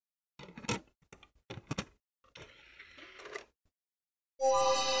Hello,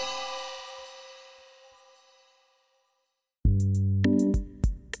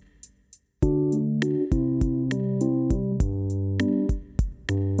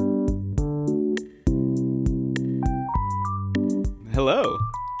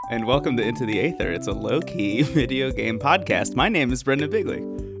 and welcome to Into the Aether. It's a low-key video game podcast. My name is Brendan Bigley.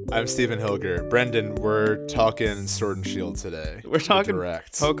 I'm Stephen Hilger. Brendan, we're talking Sword and Shield today. We're talking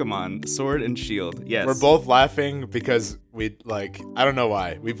direct. Pokemon, Sword and Shield. Yes. We're both laughing because I don't know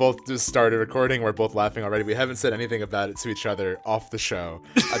why. We both just started recording. We're both laughing already. We haven't said anything about it to each other off the show.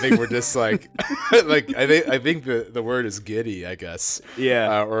 I think we're just I think the word is giddy, I guess.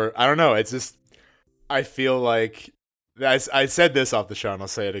 Yeah. Or I don't know. It's just, I feel like, I said this off the show and I'll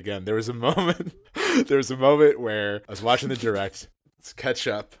say it again. There was a moment where I was watching the direct to catch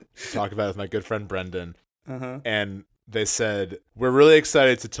up, talk about it with my good friend Brendan, and they said, we're really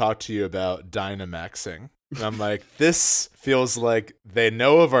excited to talk to you about Dynamaxing. And I'm like, this feels like they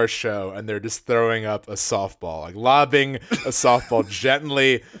know of our show and they're just throwing up a softball, like lobbing a softball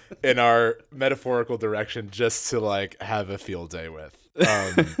gently in our metaphorical direction just to like have a field day with.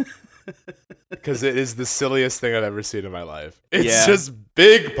 Because it is the silliest thing I've ever seen in my life. It's just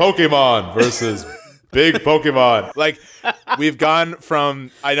big Pokemon versus big Pokemon. Like, we've gone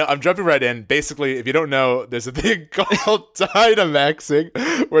from, I know, I'm jumping right in. Basically, if you don't know, there's a thing called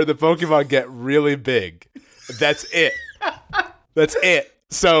Dynamaxing where the Pokemon get really big. That's it. That's it.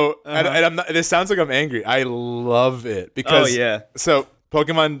 So, and I'm not, this sounds like I'm angry. I love it because, so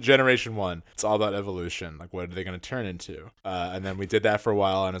Pokemon Generation 1, it's all about evolution. Like, what are they going to turn into? And then we did that for a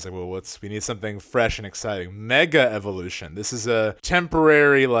while, and I was like, well, we need something fresh and exciting. Mega Evolution. This is a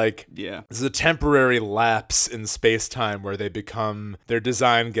temporary, lapse in space-time where their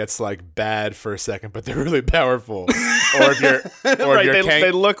design gets, like, bad for a second, but they're really powerful. Or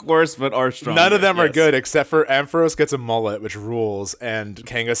they look worse, but are strong. None of them are good, except for Ampharos gets a mullet, which rules, and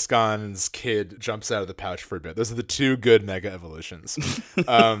Kangaskhan's kid jumps out of the pouch for a bit. Those are the two good Mega Evolutions.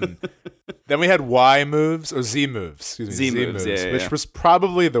 Then we had Y moves or Z moves, Z moves, which was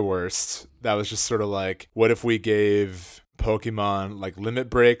probably the worst. That was just sort of like, what if we gave Pokemon like limit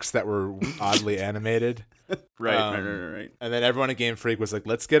breaks that were oddly animated? Right. And then everyone at Game Freak was like,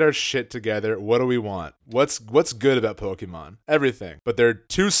 let's get our shit together. What do we want? What's good about Pokemon? Everything. But they're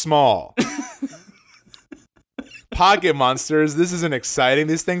too small. Pocket monsters, this isn't exciting.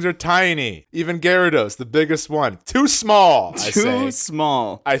 These things are tiny. Even Gyarados, the biggest one, too small. Too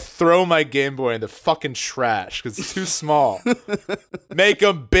small. I throw my Game Boy in the fucking trash because it's too small. Make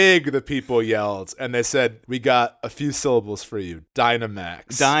them big, the people yelled. And they said, we got a few syllables for you.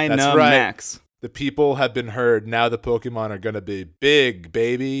 Dynamax. That's right. The people have been heard. Now the Pokemon are going to be big,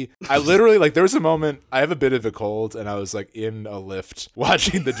 baby. I literally, there was a moment, I have a bit of a cold, and I was, in a lift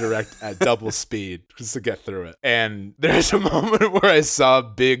watching the direct at double speed just to get through it. And there's a moment where I saw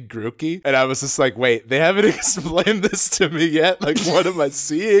Big Grookey, and I was just like, wait, they haven't explained this to me yet? What am I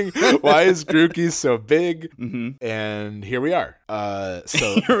seeing? Why is Grookey so big? Mm-hmm. And here we are.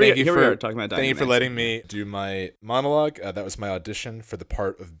 Thank you for letting me do my monologue. That was my audition for the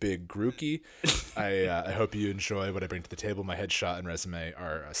part of Big Grookey. I hope you enjoy what I bring to the table. My headshot and resume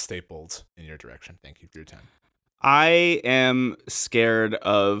are stapled in your direction. Thank you for your time. I am scared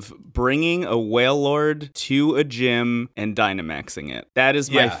of bringing a Wailord to a gym and Dynamaxing it. That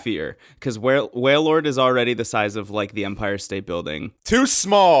is my fear. Because Wailord is already the size of the Empire State Building. Too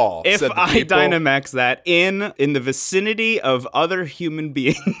small. If I Dynamax that in the vicinity of other human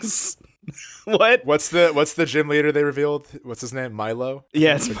beings. What? What's the gym leader they revealed? What's his name? Milo?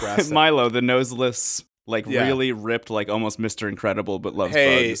 Yeah, it's Milo, the noseless, really ripped, almost Mr. Incredible, but loves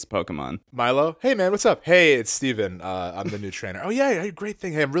bugs Pokemon. Milo? Hey, man, what's up? Hey, it's Steven. I'm the new trainer. Oh, yeah, great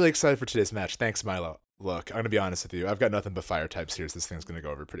thing. Hey, I'm really excited for today's match. Thanks, Milo. Look, I'm going to be honest with you. I've got nothing but fire types here, so this thing's going to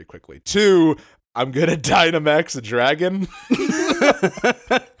go over pretty quickly. 2, I'm going to Dynamax a dragon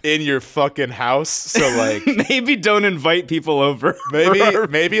in your fucking house. So, maybe don't invite people over.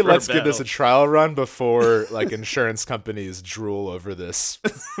 Maybe let's give this a trial run before, insurance companies drool over this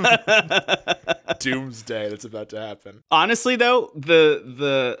doomsday that's about to happen. Honestly, though,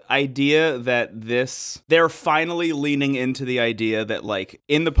 the idea that they're finally leaning into the idea that,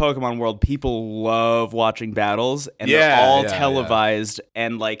 in the Pokemon world, people love watching battles, and they're all televised,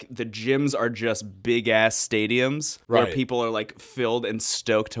 and, the gyms are just just big ass stadiums where people are like filled and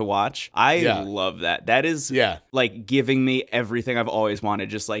stoked to watch. I love that. That is like giving me everything I've always wanted.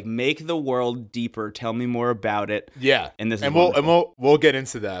 Just like make the world deeper. Tell me more about it. Yeah. And this we'll get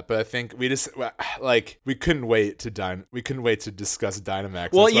into that, but I think we just like we couldn't wait to discuss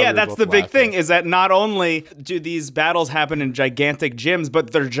Dynamax. Well, that's the big thing is that not only do these battles happen in gigantic gyms,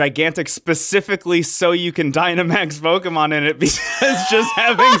 but they're gigantic specifically so you can Dynamax Pokemon in it, because just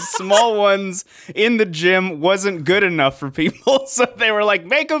having small ones in the gym wasn't good enough for people. So they were like,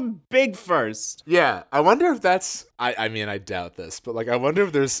 make them big first. Yeah. I wonder if that's, I mean, I doubt this, but like, I wonder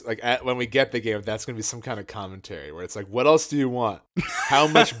if there's like, when we get the game, if that's going to be some kind of commentary where it's like, what else do you want? How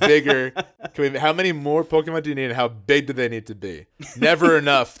much bigger how many more Pokemon do you need and how big do they need to be? Never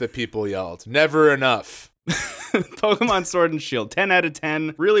enough, the people yelled. Never enough. Pokemon Sword and Shield, 10 out of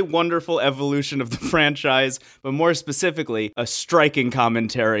 10. Really wonderful evolution of the franchise, but more specifically, a striking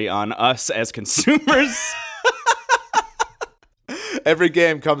commentary on us as consumers. Every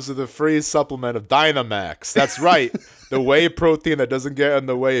game comes with a free supplement of Dynamax. That's right. The whey protein that doesn't get in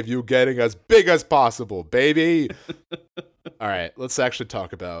the way of you getting as big as possible, baby. All right, let's actually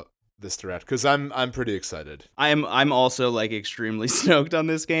talk about this direct, because I'm pretty excited. I'm also like extremely stoked on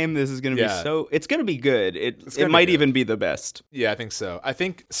this game. This is gonna be it's gonna be good. It might even be the best. Yeah, I think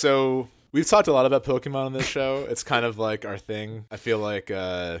so. We've talked a lot about Pokemon on this show. It's kind of like our thing. I feel like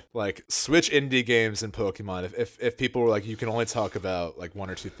switch indie games and Pokemon. If people were like, you can only talk about like one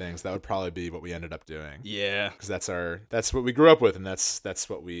or two things, that would probably be what we ended up doing. Yeah, because that's what we grew up with, and that's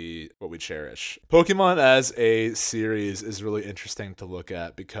what we cherish. Pokemon as a series is really interesting to look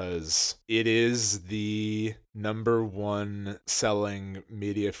at because it is the number one selling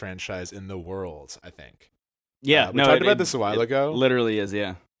media franchise in the world, I think. Yeah, we talked about this a while ago. Literally is,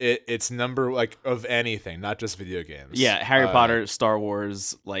 yeah. It's number like of anything, not just video games. Yeah, Harry Potter, Star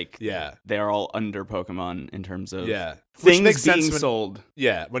Wars, like they're all under Pokemon in terms of things makes being sense sold.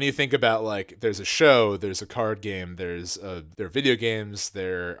 Yeah, when you think about like there's a show, there's a card game, there are video games,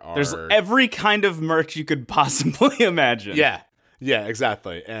 there's every kind of merch you could possibly imagine. Yeah,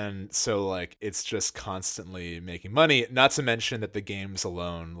 exactly. And so like it's just constantly making money, not to mention that the games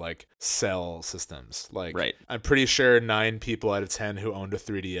alone like sell systems. Like I'm pretty sure 9 people out of 10 who owned a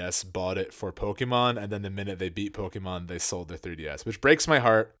 3DS bought it for Pokemon, and then the minute they beat Pokemon, they sold their 3DS, which breaks my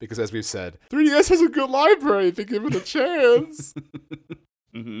heart because as we've said, 3DS has a good library if you give it a chance.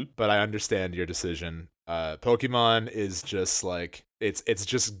 Mm-hmm. But I understand your decision. Pokemon is just like it's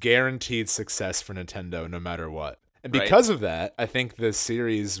just guaranteed success for Nintendo no matter what. And because of that, I think the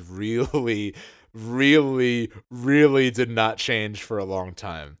series really, really, really did not change for a long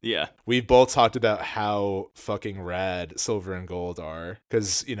time. Yeah. We've both talked about how fucking rad Silver and Gold are.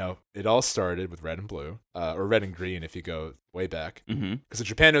 Because, it all started with Red and Blue. Or Red and Green if you go way back. Because in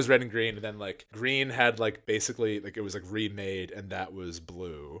Japan it was Red and Green, and then like Green had like basically like it was like remade, and that was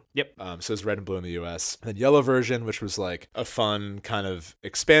Blue. Yep. So it was Red and Blue in the US. And then Yellow version, which was like a fun kind of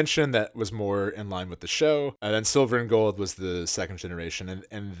expansion that was more in line with the show. And then Silver and Gold was the second generation,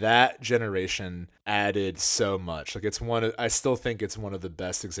 and that generation added so much. Like I still think it's one of the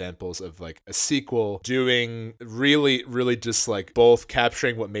best examples of like a sequel doing really, really just like both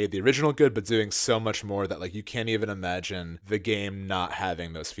capturing what made the original good, but doing so much more that like you can't even imagine the game not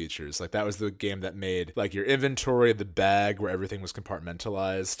having those features. Like that was the game that made like your inventory, the bag where everything was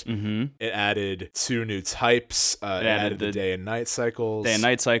compartmentalized. It added 2 new types. It added the day and night cycles. Day and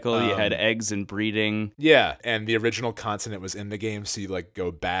night cycle. You had eggs and breeding. Yeah, and the original continent was in the game, so you like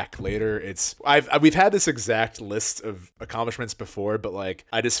go back later. We've had this exact list of accomplishments before, but like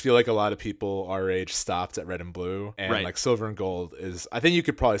I just feel like a lot of people our age stopped at Red and Blue, and like Silver and Gold is. I think you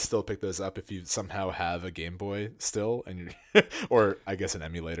could probably still pick those up if you somehow have a Game Boy still, and you or I guess an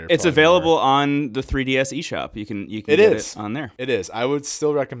emulator. It's available on the 3DS eShop. You can get it on there. It is. I would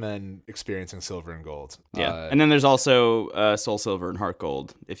still recommend experiencing Silver and Gold. Yeah, and then there's also Soul Silver and Heart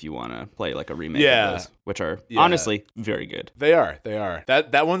Gold if you want to play like a remake of those, which are honestly very good. They are.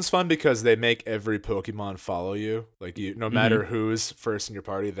 That one's fun because they make every Pokemon follow you. Like no matter who's first in your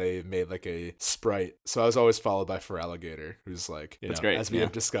party, they made like a sprite. So I was always followed by Feraligatr, who's like, That's great. As we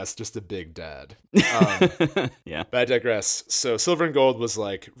have discussed, just a big dad. Yeah. But I digress. So Silver and Gold was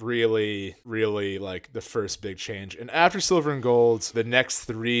like really, really like the first big change. And after Silver and Gold, the next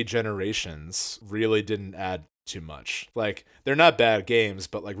 3 generations really didn't add too much. Like they're not bad games,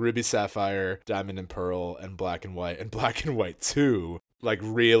 but like Ruby Sapphire, Diamond and Pearl, and Black and White 2 like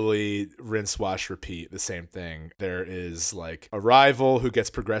really rinse, wash, repeat the same thing. There is like a rival who gets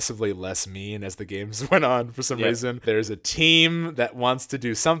progressively less mean as the games went on for some reason. There's a team that wants to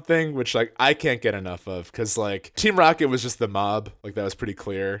do something, which like I can't get enough of, because like Team Rocket was just the mob. Like that was pretty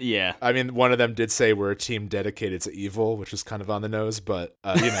clear. Yeah. I mean, one of them did say we're a team dedicated to evil, which is kind of on the nose, but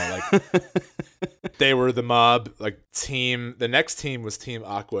like they were the mob. Like the next team was Team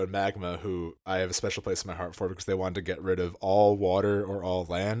Aqua and Magma, who I have a special place in my heart for because they wanted to get rid of all water or all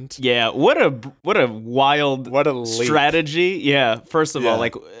land. Yeah, what a wild strategy. Yeah, first of all,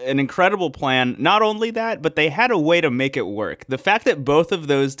 like an incredible plan. Not only that, but they had a way to make it work. The fact that both of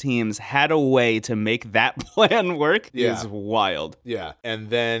those teams had a way to make that plan work is wild. Yeah, and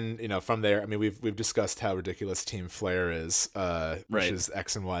then from there, I mean, we've discussed how ridiculous Team Flare is, which is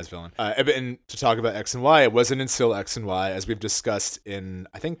X and Y's villain. And to talk about X and Y, it wasn't until X and Y, as we've discussed in,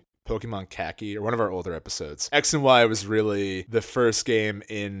 I think, Pokemon Khaki, or one of our older episodes. X and Y was really the first game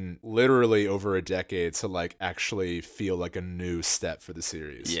in literally over a decade to like actually feel like a new step for the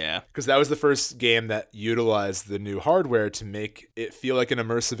series. Yeah. Because that was the first game that utilized the new hardware to make it feel like an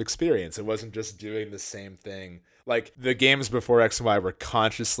immersive experience. It wasn't just doing the same thing. Like the games before X and Y were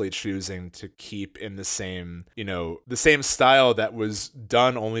consciously choosing to keep in the same style that was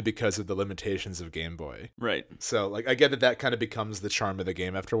done only because of the limitations of Game Boy. Right. So like I get that kind of becomes the charm of the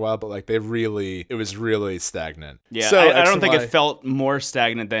game after a while, but like it was really stagnant. Yeah. So I don't think it felt more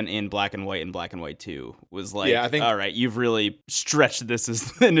stagnant than in Black and White, and Black and White 2 was like, I think, all right, you've really stretched this as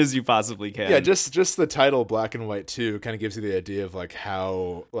thin as you possibly can. Yeah, just the title Black and White 2 kind of gives you the idea of like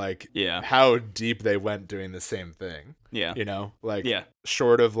how deep they went doing the same thing. Yeah.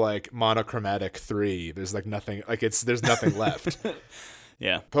 Short of like Monochromatic 3, there's like nothing, like there's nothing left.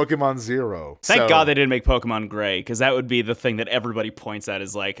 Yeah. Pokemon Zero. Thank God they didn't make Pokemon Gray, because that would be the thing that everybody points at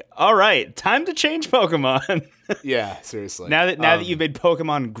is like, all right, time to change Pokemon. Yeah, seriously. Now that you've made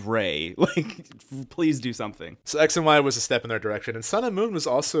Pokemon Gray, like, please do something. So X and Y was a step in their direction, and Sun and Moon was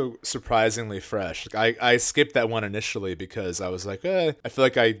also surprisingly fresh. I skipped that one initially because I was like, I feel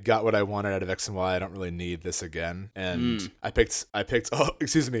like I got what I wanted out of X and Y. I don't really need this again. And I picked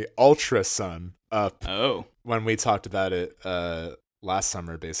Ultra Sun up when we talked about it last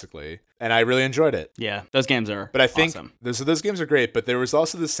summer, basically, and I really enjoyed it. Yeah, those games are But I think awesome. those games are great, but there was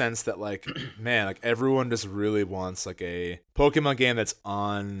also the sense that like, man, like everyone just really wants like a Pokemon game that's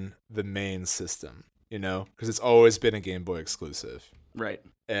on the main system, because it's always been a Game Boy exclusive. Right.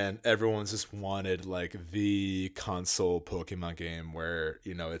 And everyone's just wanted like the console Pokemon game where,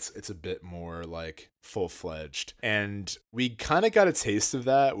 it's a bit more like full-fledged. And we kind of got a taste of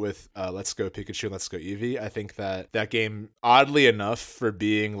that with Let's Go Pikachu and Let's Go Eevee. I think that game, oddly enough, for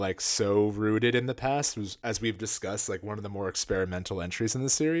being like so rooted in the past, was, as we've discussed, like one of the more experimental entries in the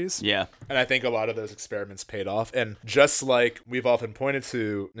series. Yeah. And I think a lot of those experiments paid off. And just like we've often pointed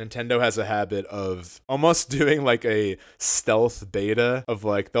to, Nintendo has a habit of almost doing like a stealth beta of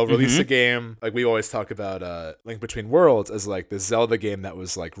like, they'll release a game, like we always talk about Link Between Worlds as like the Zelda game that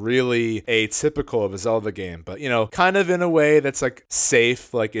was like really atypical of a Zelda game, but kind of in a way that's like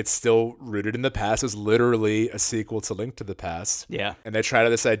safe, like it's still rooted in the past. It's literally a sequel to Link to the Past. Yeah. And they try to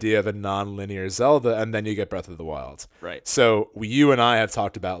this idea of a non-linear Zelda, and then you get Breath of the Wild. Right. So you and I have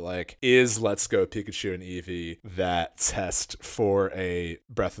talked about like, is Let's Go Pikachu and Eevee that test for a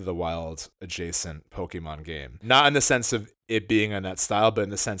Breath of the Wild adjacent Pokemon game? Not in the sense of it being on that style, but in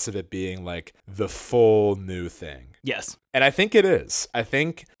the sense of it being like the full new thing. Yes. And I think it is. I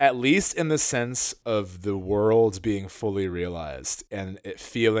think at least in the sense of the world being fully realized and it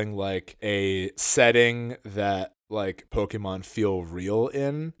feeling like a setting that like Pokemon feel real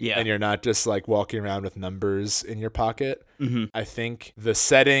in. Yeah. And you're not just like walking around with numbers in your pocket. Mm-hmm. I think the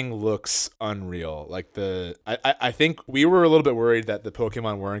setting looks unreal. Like I think we were a little bit worried that the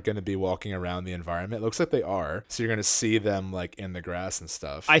Pokemon weren't going to be walking around the environment. It looks like they are. So you're going to see them like in the grass and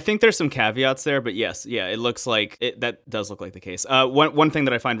stuff. I think there's some caveats there, but yes, yeah, it looks like that does look like the case. One thing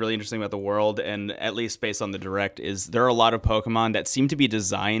that I find really interesting about the world, and at least based on the Direct, is there are a lot of Pokemon that seem to be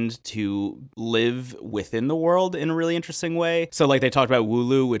designed to live within the world in a really interesting way. So like they talked about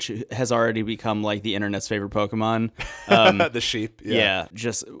Wooloo, which has already become like the internet's favorite Pokemon. The sheep. Yeah.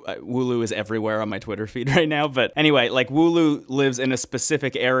 Just Wooloo is everywhere on my Twitter feed right now. But anyway, like Wooloo lives in a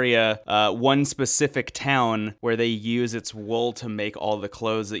specific area, one specific town where they use its wool to make all the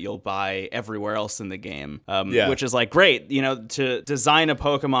clothes that you'll buy everywhere else in the game. Which is like great, to design a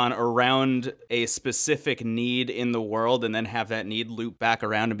Pokemon around a specific need in the world and then have that need loop back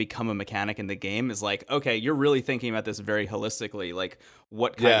around and become a mechanic in the game is like, okay, you're really thinking about this very holistically. Like,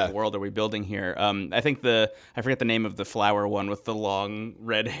 what kind of world are we building here? I think I forget the name of the flower one with the long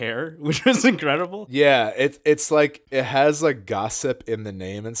red hair, which was incredible. Yeah, it's like it has like gossip in the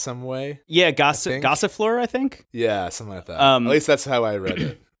name in some way. Yeah, Gossifleur, I think. Yeah, something like that. At least that's how I read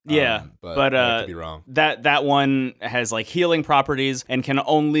it. Yeah, but I could be wrong. That one has like healing properties and can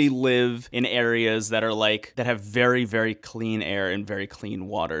only live in areas that are like that have very, very clean air and very clean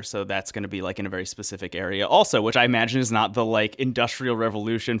water. So that's going to be like in a very specific area also, which I imagine is not the like Industrial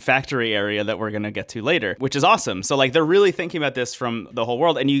Revolution factory area that we're going to get to later, which is awesome. So like they're really thinking about this from the whole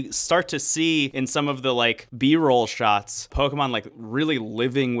world, and you start to see in some of the like B-roll shots Pokemon like really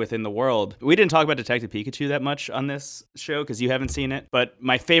living within the world. We didn't talk about Detective Pikachu that much on this show because you haven't seen it, but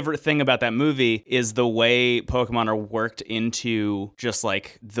my favorite thing about that movie is the way Pokemon are worked into just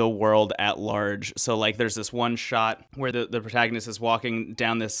like the world at large. So like there's this one shot where the protagonist is walking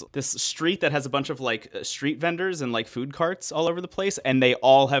down this street that has a bunch of like street vendors and like food carts all over the place, and they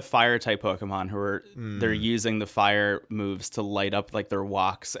all have fire type Pokemon who are they're using the fire moves to light up like their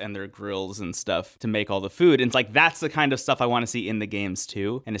woks and their grills and stuff to make all the food. And it's like that's the kind of stuff I want to see in the games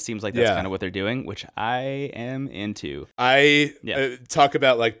too, and it seems like that's kind of what they're doing, which I am into. Talk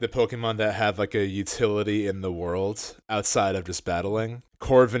about like the Pokemon that have like a utility in the world outside of just battling.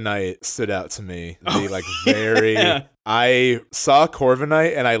 Corviknight stood out to me. I saw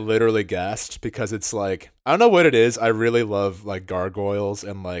Corviknight and I literally gasped because it's like, I don't know what it is. I really love like gargoyles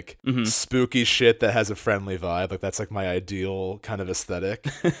and like spooky shit that has a friendly vibe. Like that's like my ideal kind of aesthetic.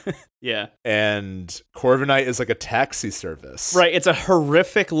 Yeah. And Corviknight is like a taxi service. Right. It's a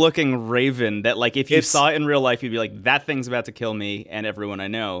horrific looking raven that like if you saw it in real life, you'd be like, that thing's about to kill me and everyone I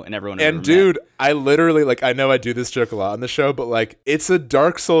know and everyone I've ever dude, met. I literally like, I know I do this joke a lot on the show, but like it's a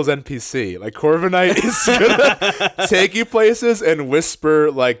Dark Souls NPC. Like Corviknight is gonna take you places and whisper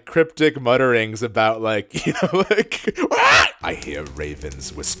like cryptic mutterings about like, you know, like I hear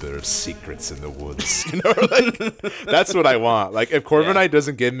ravens whisper secrets in the woods. You know, like that's what I want. Like if Corviknight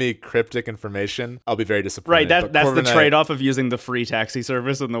doesn't give me cryptic information, I'll be very disappointed. Right, that's the trade-off of using the free taxi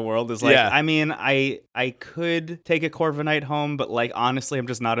service in the world is like, I mean, I could take a Corviknight home, but like honestly, I'm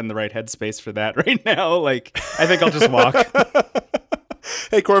just not in the right headspace for that right now. Like I think I'll just walk.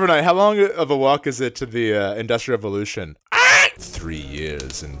 Hey, Corviknight, how long of a walk is it to the Industrial Revolution? 3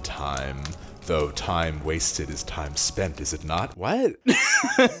 years in time. Though time wasted is time spent, is it not? What?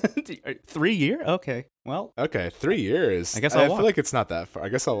 3 years? Okay. Well. Okay, 3 years. I guess I'll walk. I feel like it's not that far. I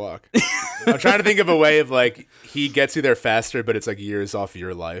guess I'll walk. I'm trying to think of a way of like, he gets you there faster, but it's like years off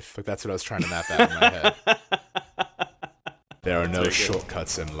your life. Like that's what I was trying to map out in my head. There are no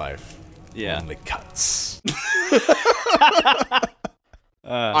shortcuts in life. Yeah. Only cuts.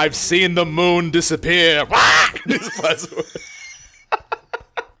 I've seen the moon disappear.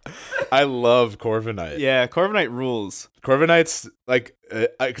 I love Corviknight. Yeah, Corviknight rules. Corviknight's like,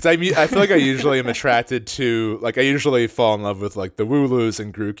 because I feel like I usually am attracted to, like, I usually fall in love with like the Wooloos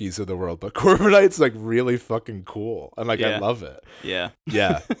and Grookis of the world, but Corviknight's like really fucking cool, and like I love it. Yeah.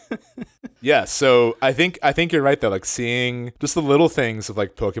 Yeah. So I think you're right though. Like seeing just the little things of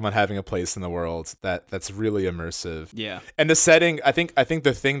like Pokemon having a place in the world that's really immersive. Yeah. And the setting, I think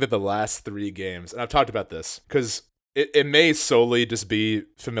the thing that the last 3 games, and I've talked about this because it may solely just be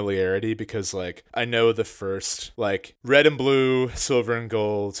familiarity because like I know the first like Red and Blue, Silver and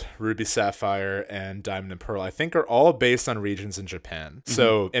Gold, Ruby, Sapphire, and Diamond and Pearl I think are all based on regions in Japan.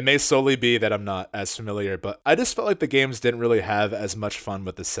 So it may solely be that I'm not as familiar, but I just felt like the games didn't really have as much fun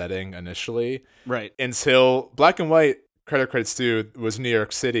with the setting initially. Right. Until Black and White, credits due, was New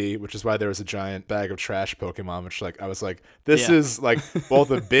York City, which is why there was a giant bag of trash Pokemon, which like I was like, this is like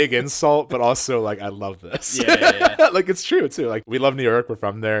both a big insult, but also like I love this. Yeah. Like it's true too. Like we love New York, we're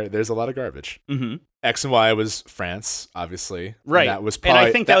from there. There's a lot of garbage. X and Y was France, obviously. Right. And that was probably, and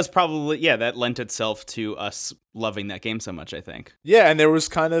I think that was probably, that lent itself to us loving that game so much, I think. Yeah, and there was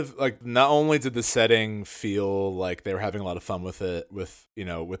kind of like, not only did the setting feel like they were having a lot of fun with it, with, you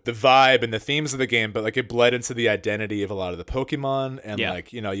know, with the vibe and the themes of the game, but like it bled into the identity of a lot of the Pokemon. And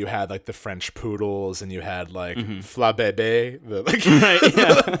like, you know, you had like the French poodles and you had like Flabébé, the like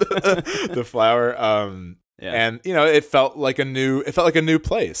the flower. And you know, it felt like a new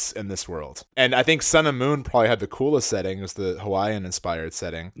place in this world. And I think Sun and Moon probably had the coolest setting. It was the Hawaiian inspired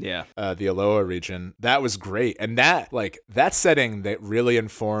setting. Yeah. The Aloha region. That was great. And that setting that really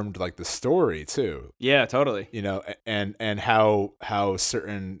informed like the story too. Yeah, totally. You know, and how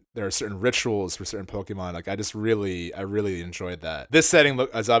there are certain rituals for certain Pokemon. Like I really enjoyed that. This setting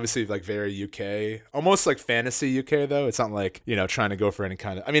is obviously like very UK, almost like fantasy UK though. It's not like, you know, trying to go for any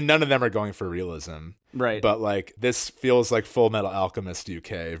kind of, I mean, none of them are going for realism. Right. But like this feels like Full Metal Alchemist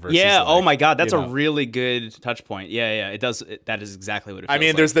UK versus oh my god, that's a really good touch point. Yeah, it does. That is exactly what it feels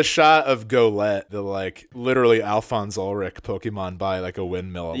like. There's the shot of Golett, the like literally Alphonse Ulrich Pokemon by like a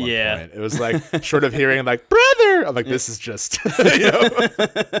windmill at one point. It was like short of hearing like brother. I'm like, this is just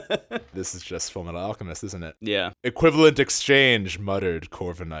this is just Full Metal Alchemist, isn't it? Yeah. Equivalent exchange, muttered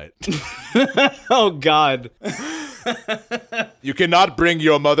Corviknight. Oh god. You cannot bring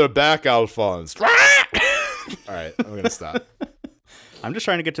your mother back, Alphonse. All right, I'm gonna stop. I'm just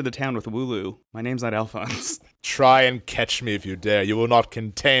trying to get to the town with Wooloo. My name's not Alphonse. Try and catch me if you dare. You will not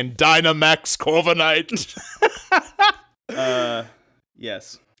contain Dynamax Corviknight.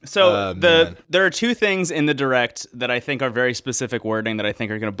 Yes. So there are two things in the Direct that I think are very specific wording that I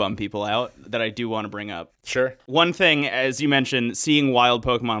think are going to bum people out that I do want to bring up. Sure. One thing, as you mentioned, seeing wild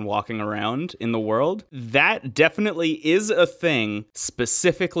Pokemon walking around in the world, that definitely is a thing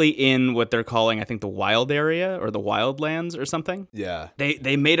specifically in what they're calling, I think, the wild area or the wildlands or something. Yeah.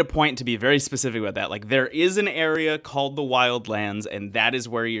 They made a point to be very specific about that. Like, there is an area called the wildlands, and that is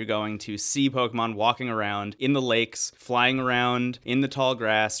where you're going to see Pokemon walking around in the lakes, flying around in the tall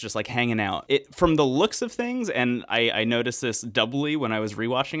grass, just like hanging out. From the looks of things, and I noticed this doubly when I was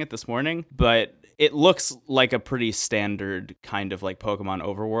rewatching it this morning, but it looks like a pretty standard kind of like Pokemon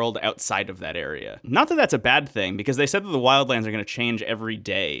overworld outside of that area. Not that that's a bad thing, because they said that the wildlands are going to change every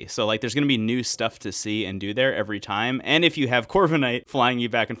day. So like there's going to be new stuff to see and do there every time. And if you have Corviknight flying you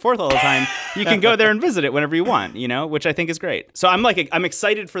back and forth all the time, you can go there and visit it whenever you want, which I think is great. So I'm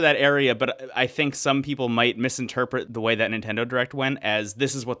excited for that area, but I think some people might misinterpret the way that Nintendo Direct went as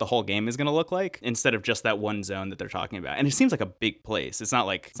this is what the whole game is going to look like instead of just that one zone that they're talking about. And it seems like a big place. It's not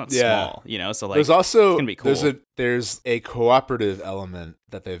small, so like there's also it's gonna be cool. There's a cooperative element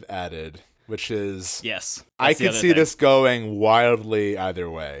that they've added, which is yes. I could see this going wildly either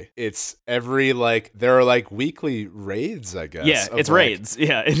way. It's there are weekly raids, I guess. Yeah, it's raids.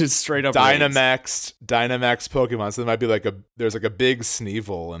 Yeah, it is straight up Dynamax Pokemon. So there might be there's a big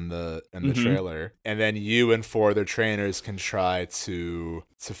Sneevil in the trailer, and then you and 4 other trainers can try to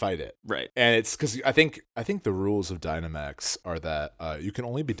fight it. Right. And it's because I think the rules of Dynamax are that you can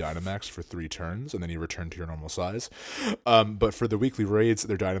only be Dynamax for 3 turns, and then you return to your normal size. But for the weekly raids,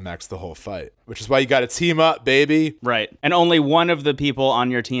 they're Dynamax the whole fight, which is why you got to team up, baby. Right. And only one of the people on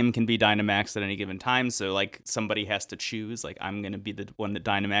your team can be Dynamax at any given time. So like somebody has to choose, like I'm going to be the one that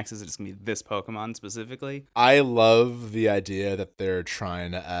Dynamaxes. It's going to be this Pokemon specifically. I love the idea that they're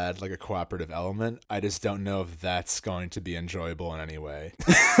trying to add like a cooperative element. I just don't know if that's going to be enjoyable in any way.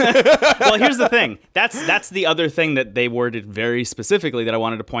 Well, here's the thing. That's the other thing that they worded very specifically that I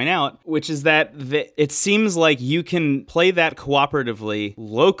wanted to point out, which is that it seems like you can play that cooperatively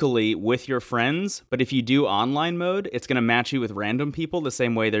locally with your friends, but if you do online mode, it's going to match you with random people the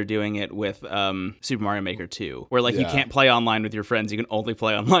same way they're doing it with Super Mario Maker 2, where you can't play online with your friends, you can only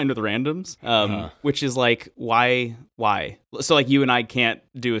play online with randoms, which is like, why? So like you and I can't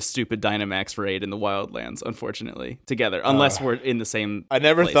do a stupid Dynamax raid in the Wildlands, unfortunately, together, unless we're in the same I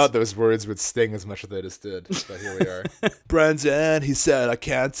never place. Thought those words would sting as much as they just did, but here we are. Brandon, he said, I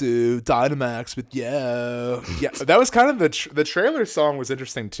can't do Dynamax with you. Yeah, that was kind of the trailer song was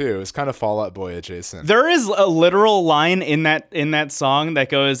interesting too. It was kind of Fall Out Boy adjacent. There is a literal line in that song that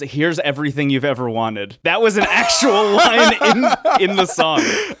goes, "Here's everything you've ever wanted." That was an actual line in the song.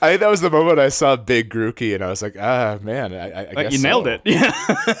 I think that was the moment I saw Big Grookey, and I was like, man, I guess you nailed it. Yeah,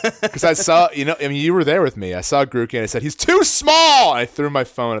 because I saw, you were there with me. I saw Grookey, and I said, he's too small. And I threw my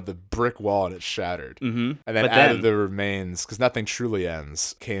phone at the brick wall, and it shattered. Mm-hmm. And then out of the remains, because nothing truly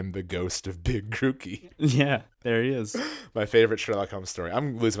ends, came the ghost of Big Grookey. Yeah. There he is. My favorite Sherlock Holmes story.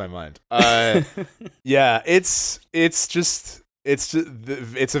 I'm losing my mind. Yeah, it's a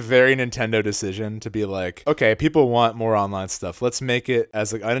very Nintendo decision to be like, okay, people want more online stuff. Let's make it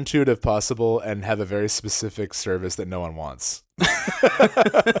as unintuitive possible and have a very specific service that no one wants.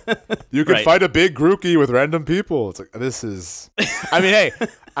 You can fight a Big Grookey with random people. It's like, this is... I mean, hey,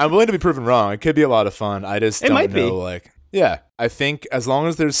 I'm willing to be proven wrong. It could be a lot of fun. I just don't know, yeah, I think as long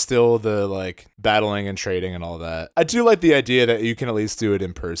as there's still the battling and trading and all that, I do like the idea that you can at least do it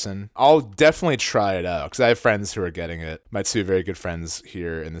in person. I'll definitely try it out because I have friends who are getting it. My 2 very good friends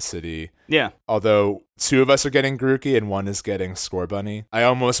here in the city. Yeah. Although 2 of us are getting Grookey and 1 is getting Scorbunny. I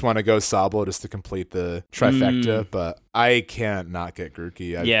almost want to go Sobble just to complete the trifecta, but I can't not get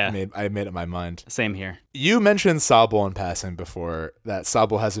Grookey. I made up my mind. Same here. You mentioned Sobble in passing before, that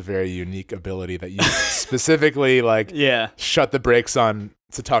Sobble has a very unique ability that you specifically shut the brakes on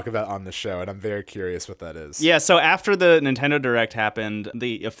to talk about on the show, and I'm very curious what that is. Yeah, so after the Nintendo Direct happened,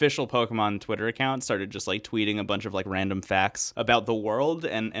 the official Pokemon Twitter account started just like tweeting a bunch of like random facts about the world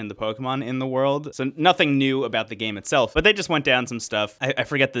and the Pokemon in the world. So nothing new about the game itself, but they just went down some stuff. I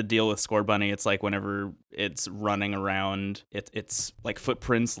forget the deal with Scorbunny. It's like whenever it's running around, it's like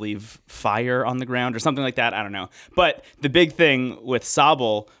footprints leave fire on the ground or something like that. I don't know. But the big thing with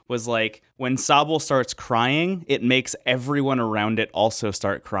Sobble was like when Sobble starts crying, it makes everyone around it also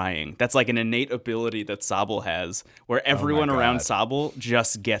start crying. That's like an innate ability that Sobble has, where everyone around Sobble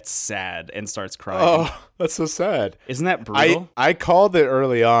just gets sad and starts crying. Oh, that's so sad. Isn't that brutal? I called it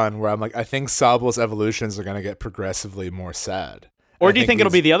early on where I'm like, I think Sobble's evolutions are going to get progressively more sad. Or do you think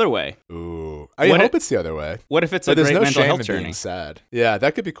it'll be the other way? Ooh. I hope it's the other way. What if it's a great mental health journey? Being sad. Yeah,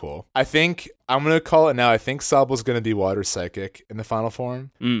 that could be cool. I think I'm going to call it now. I think Sobble's going to be water psychic in the final form.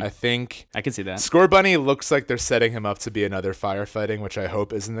 I think I can see that. Scorbunny looks like they're setting him up to be another firefighting, which I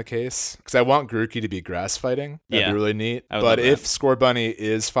hope isn't the case. Because I want Grookey to be grass fighting. That'd be really neat. But if Scorbunny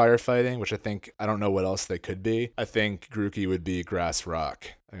is firefighting, which I don't know what else they could be, I think Grookey would be grass rock.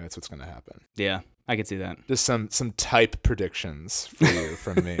 I think that's what's going to happen. Yeah. I could see that. Just some type predictions for you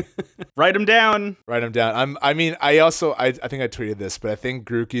from me. Write them down. Write them down. I think I tweeted this, but I think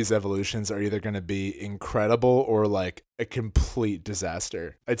Grookey's evolutions are either going to be incredible or like a complete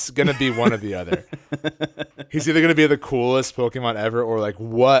disaster. It's going to be one or the other. He's either going to be the coolest Pokemon ever or like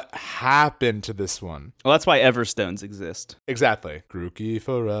what happened to this one. Well, that's why Everstones exist. Exactly. Grookey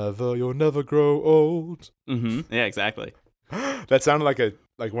forever, you'll never grow old. Mm-hmm. Yeah, exactly. That sounded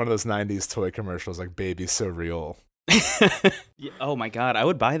like one of those 90s toy commercials, like Baby So Real. Yeah, oh my god, I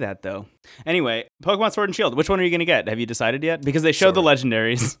would buy that though. Anyway, Pokemon Sword and Shield. Which one are you going to get? Have you decided yet? Because they showed the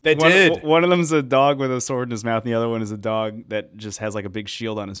legendaries. They did. One of them's a dog with a sword in his mouth, and the other one is a dog that just has like a big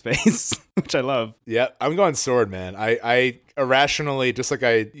shield on his face, which I love. Yeah, I'm going Sword, man. I irrationally, just like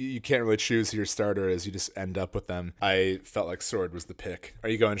you can't really choose who your starter is, you just end up with them. I felt like Sword was the pick. Are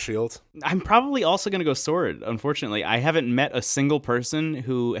you going Shield? I'm probably also going to go Sword, unfortunately. I haven't met a single person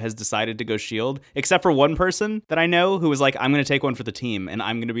who has decided to go Shield, except for one person that I know who was like, I'm going to take one for the team, and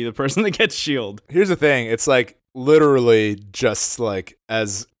I'm going to be the person that gets Shield. Here's the thing. It's like literally just like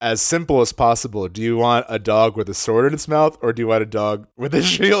as simple as possible. Do you want a dog with a sword in its mouth, or do you want a dog with a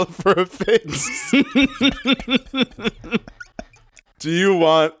shield for a face? Do you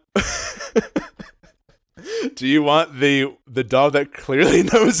want the dog that clearly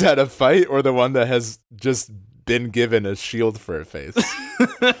knows how to fight, or the one that has just been given a shield for a face?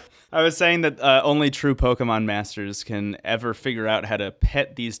 I was saying that only true Pokemon masters can ever figure out how to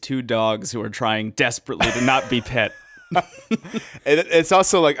pet these two dogs who are trying desperately to not be pet. It's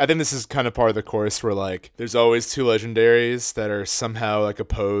also like, I think this is kind of part of the course where like there's always two legendaries that are somehow like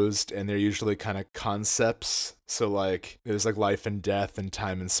opposed, and they're usually kind of concepts. So like there's like life and death and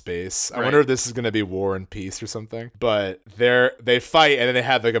time and space. I wonder if this is going to be war and peace or something. But they fight, and then they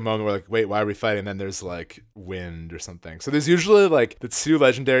have like a moment where like, wait, why are we fighting? And then there's like wind or something. So there's usually like the two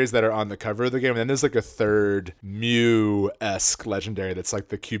legendaries that are on the cover of the game, and then there's like a third Mew-esque legendary that's like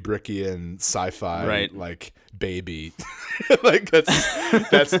the Kubrickian sci-fi like baby. Like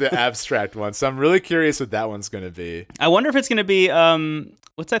that's the abstract one. So I'm really curious what that one's going to be. I wonder if it's going to be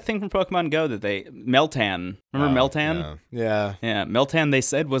what's that thing from Pokemon Go that Meltan? Remember Meltan? Yeah. Meltan, they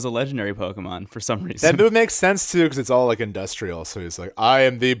said, was a legendary Pokemon for some reason. That would make sense too, because it's all like industrial. So he's like, I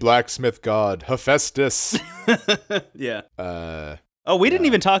am the blacksmith god, Hephaestus. Yeah. We didn't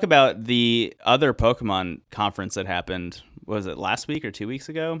even talk about the other Pokemon conference that happened. Was it last week or 2 weeks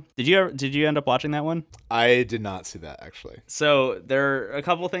ago? Did you end up watching that one? I did not see that, actually. So there are a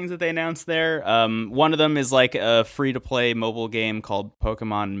couple of things that they announced there. One of them is like a free-to-play mobile game called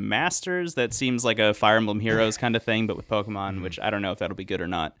Pokemon Masters that seems like a Fire Emblem Heroes kind of thing, but with Pokemon, which I don't know if that'll be good or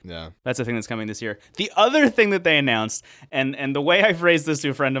not. Yeah. That's the thing that's coming this year. The other thing that they announced, and the way I phrased this to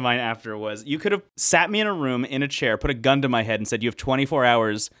a friend of mine after was, you could have sat me in a room, in a chair, put a gun to my head and said, you have 24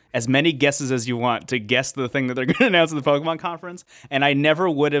 hours, as many guesses as you want to guess the thing that they're going to announce at the Pokemon conference, and I never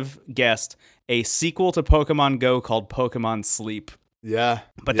would have guessed a sequel to Pokemon Go called Pokemon Sleep. Yeah.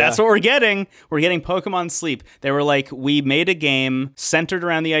 But that's what we're getting. We're getting Pokemon Sleep. They were like, we made a game centered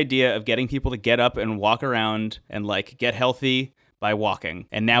around the idea of getting people to get up and walk around and like get healthy by walking.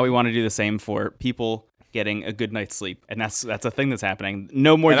 And now we want to do the same for people getting a good night's sleep. And that's a thing that's happening.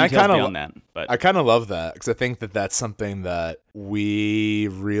 No more details beyond that. But I kind of love that, because I think that that's something that we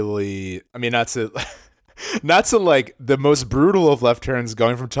really, I mean, not to like the most brutal of left turns,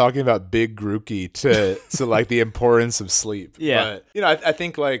 going from talking about Big Grookey to like the importance of sleep. Yeah. But, you know, I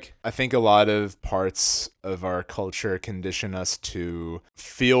think a lot of parts of our culture condition us to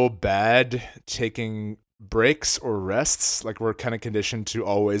feel bad taking breaks or rests. Like we're kind of conditioned to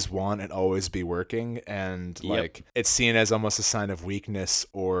always want and always be working, and like it's seen as almost a sign of weakness,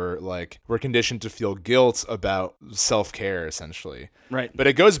 or like we're conditioned to feel guilt about self-care essentially. Right. But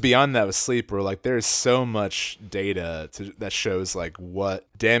it goes beyond that with sleep, where like there's so much data that shows like what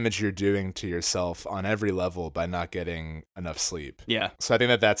damage you're doing to yourself on every level by not getting enough sleep. Yeah. So I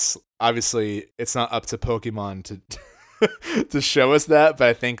think that's obviously it's not up to Pokemon to to show us that, but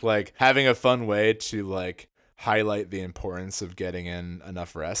I think like having a fun way to like highlight the importance of getting in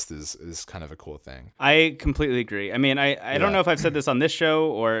enough rest is kind of a cool thing. I completely agree. I mean, I don't know if I've said this on this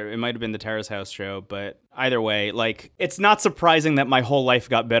show or it might have been the Terrace House show, but either way, like it's not surprising that my whole life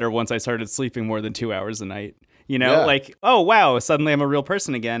got better once I started sleeping more than 2 hours a night. You know, like, oh, wow, suddenly I'm a real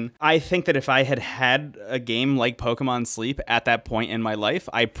person again. I think that if I had had a game like Pokemon Sleep at that point in my life,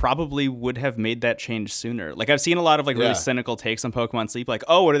 I probably would have made that change sooner. Like, I've seen a lot of like really cynical takes on Pokemon Sleep, like,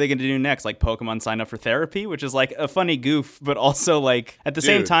 oh, what are they going to do next? Like, Pokemon sign up for therapy, which is like a funny goof, but also like at the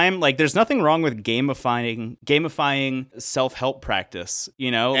same time, like, there's nothing wrong with gamifying self-help practice,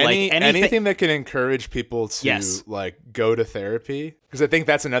 you know? Anything that can encourage people to like go to therapy. Because I think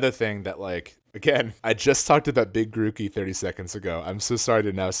that's another thing that like, again, I just talked about Big Grookey 30 seconds ago. I'm so sorry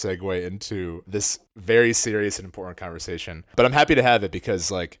to now segue into this very serious and important conversation. But I'm happy to have it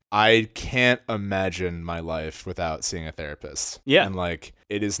because, like, I can't imagine my life without seeing a therapist. Yeah. And, like,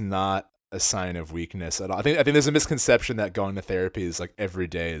 it is not a sign of weakness at all. I think there's a misconception that going to therapy is like every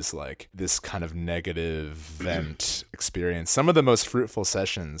day is like this kind of negative vent experience. Some of the most fruitful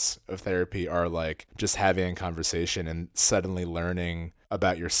sessions of therapy are like just having a conversation and suddenly learning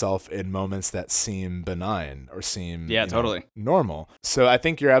about yourself in moments that seem benign or seem totally normal. So I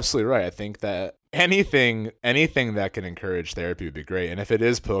think you're absolutely right. I think that anything that can encourage therapy would be great. And if it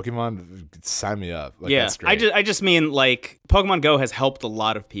is Pokemon, sign me up. Like, yeah, that's great. I just mean like Pokemon Go has helped a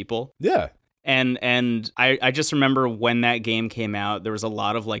lot of people. Yeah. And I just remember when that game came out, there was a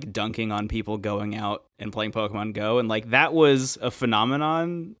lot of like dunking on people going out and playing Pokemon Go. And like that was a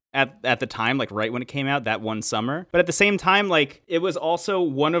phenomenon at the time, like right when it came out that one summer. But at the same time, like it was also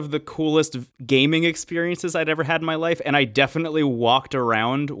one of the coolest gaming experiences I'd ever had in my life. And I definitely walked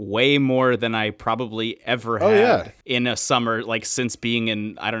around way more than I probably ever had in a summer, like since being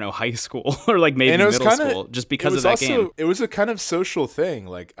in, I don't know, high school or like maybe middle school, just because of that game. It was a kind of social thing.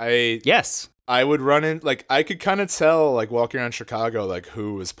 Like I would run in, like, I could kind of tell, like, walking around Chicago, like,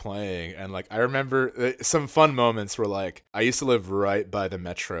 who was playing. And, like, I remember some fun moments were, like, I used to live right by the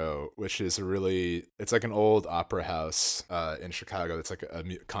Metro, which is it's like an old opera house in Chicago. It's like a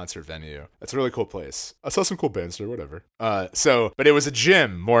concert venue. It's a really cool place. I saw some cool bands there, whatever. But it was a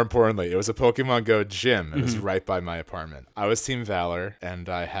gym, more importantly. It was a Pokemon Go gym. It was right by my apartment. I was Team Valor, and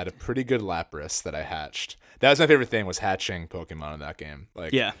I had a pretty good Lapras that I hatched. That was my favorite thing, was hatching Pokemon in that game.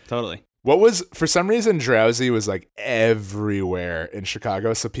 Like, yeah, totally. For some reason, Drowsy was like everywhere in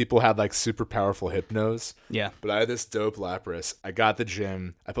Chicago. So people had like super powerful Hypnos. Yeah. But I had this dope Lapras. I got the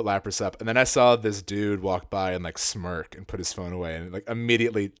gym. I put Lapras up. And then I saw this dude walk by and like smirk and put his phone away. And like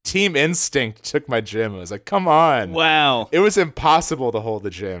immediately Team Instinct took my gym. I was like, come on. Wow. It was impossible to hold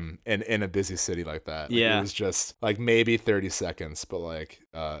the gym in a busy city like that. Like, yeah. It was just like maybe 30 seconds, but like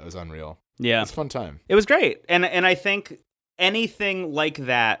it was unreal. Yeah. It was a fun time. It was great. And I think anything like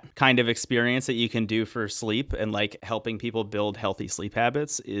that kind of experience that you can do for sleep and like helping people build healthy sleep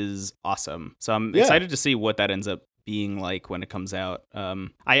habits is awesome. So I'm excited to see what that ends up being like when it comes out.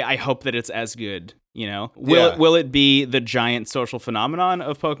 I hope that it's as good. You know, will it be the giant social phenomenon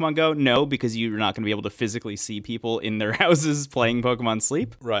of Pokemon Go? No, because you're not going to be able to physically see people in their houses playing Pokemon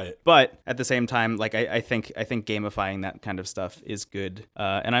Sleep. Right. But at the same time, like I think gamifying that kind of stuff is good,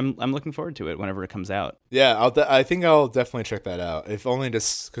 and I'm looking forward to it whenever it comes out. Yeah, I think I'll definitely check that out. If only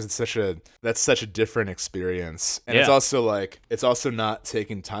just because that's such a different experience, and it's also not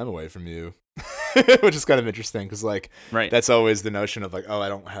taking time away from you. Which is kind of interesting because like that's always the notion of like, oh, I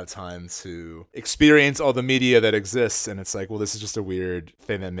don't have time to experience all the media that exists, and it's like, well, this is just a weird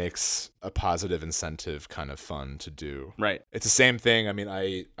thing that makes a positive incentive kind of fun to do. Right. It's the same thing. I mean,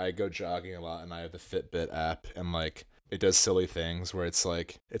 I go jogging a lot and I have the Fitbit app, and like it does silly things where it's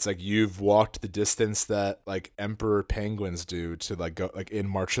like you've walked the distance that like emperor penguins do to like go like in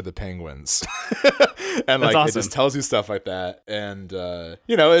March of the Penguins. And like awesome. It just tells you stuff like that. And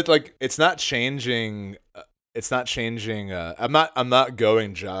it's not changing I'm not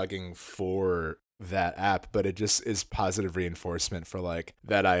going jogging for that app, but it just is positive reinforcement for like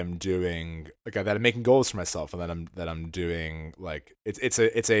that I am doing like that I'm making goals for myself, and that I'm doing like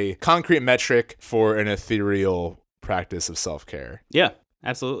it's a concrete metric for an ethereal practice of self-care. Yeah,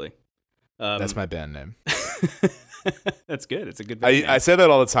 absolutely. That's my band name. That's good. It's a good band name. I say that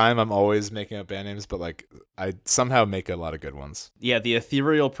all the time. I'm always making up band names, but like I somehow make a lot of good ones. Yeah, the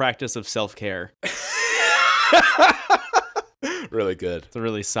ethereal practice of self-care. Really good. It's a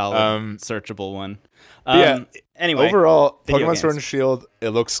really solid, searchable one. Anyway, overall, Pokemon Sword and Shield, it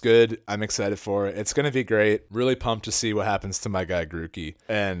looks good. I'm excited for it. It's going to be great. Really pumped to see what happens to my guy Grookey.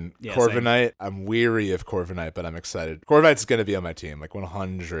 And Corviknight, I'm weary of Corviknight, but I'm excited. Corviknight's going to be on my team, like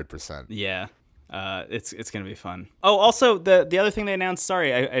 100%. Yeah. It's gonna be fun. Oh, also the other thing they announced,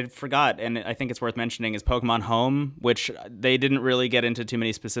 sorry, I forgot, and I think it's worth mentioning, is Pokemon Home, which they didn't really get into too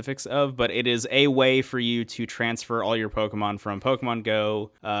many specifics of, but it is a way for you to transfer all your Pokemon from Pokemon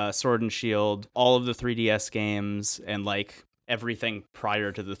Go, Sword and Shield, all of the 3DS games, and like everything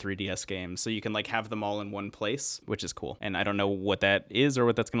prior to the 3DS games, so you can like have them all in one place, which is cool. And I don't know what that is or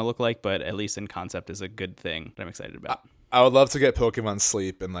what that's gonna look like, but at least in concept is a good thing that I'm excited about. I would love to get Pokemon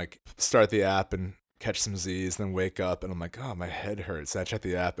Sleep and like start the app and catch some Z's, then wake up and I'm like, oh, my head hurts. And I check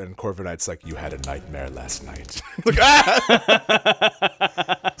the app and Corviknight's like, you had a nightmare last night. Like,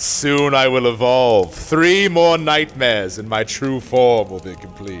 soon I will evolve. 3 more nightmares and my true form will be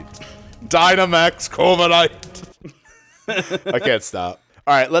complete. Dynamax Corviknight. I can't stop.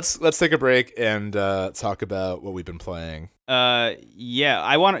 All right, let's take a break and talk about what we've been playing.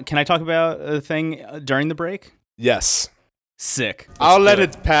 Yeah, can I talk about a thing during the break? Yes. Sick. I'll let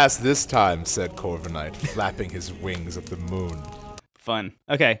it pass this time, said Corviknight, flapping his wings at the moon. Fun.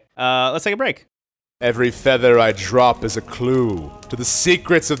 Okay, let's take a break. Every feather I drop is a clue to the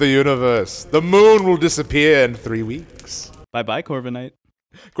secrets of the universe. The moon will disappear in 3 weeks. Bye-bye, Corviknight.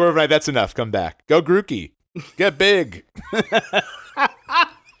 Corviknight, that's enough. Come back. Go Grookey. Get big.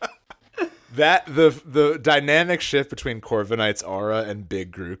 That the dynamic shift between Corviknight's aura and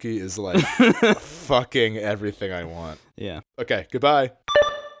Big Grookey is like fucking everything I want. Yeah. Okay, goodbye.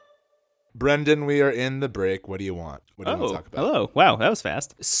 Brendan, we are in the break. What do you want? What do you want to talk about? Hello. Wow, that was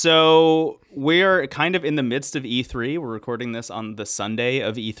fast. So we're kind of in the midst of E3. We're recording this on the Sunday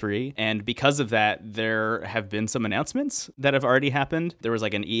of E3. And because of that, there have been some announcements that have already happened. There was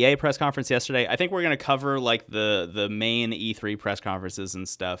like an EA press conference yesterday. I think we're going to cover like the main E3 press conferences and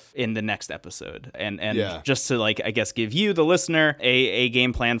stuff in the next episode. And just to like, I guess, give you, the listener, a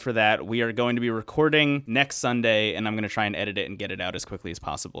game plan for that. We are going to be recording next Sunday, and I'm going to try and edit it and get it out as quickly as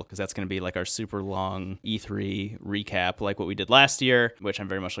possible, because that's going to be like our super long E3 recap, like what we did last year, which I'm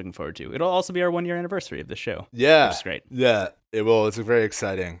very much looking forward to. It'll also be our 1-year anniversary of the show. Yeah. Which is great. Yeah, it will. It's very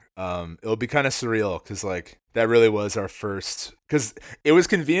exciting. It'll be kind of surreal because like that really was our first, because it was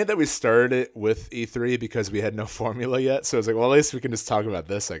convenient that we started it with E3 because we had no formula yet. So I was like, well, at least we can just talk about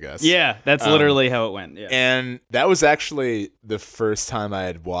this, I guess. Yeah, that's literally how it went. Yeah. And that was actually the first time I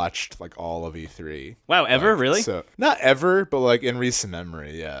had watched like all of E3. Wow, ever? Really? So not ever, but like in recent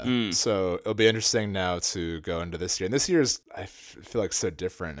memory, yeah. So it'll be interesting now to go into this year. And this year is, I feel like, so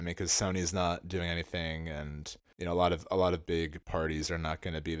different. I mean, because Sony's not doing anything, and you know, a lot of big parties are not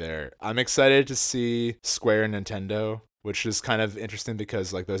going to be there. I'm excited to see Square and Nintendo, which is kind of interesting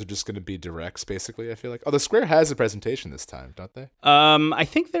because like those are just going to be directs basically, I feel like. Although Square has a presentation this time, don't they? I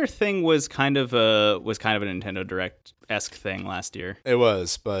think their thing was kind of a Nintendo Direct-esque thing last year. It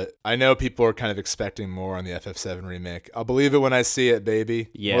was, but I know people are kind of expecting more on the FF7 remake. I'll believe it when I see it, baby.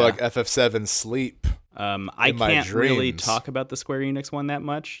 Yeah. Or like FF7 Sleep. I can't really talk about the Square Enix one that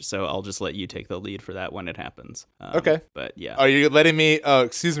much, so I'll just let you take the lead for that when it happens. Okay. But yeah. Are you letting me,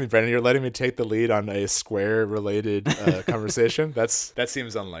 excuse me, Brendan, you're letting me take the lead on a Square-related conversation? That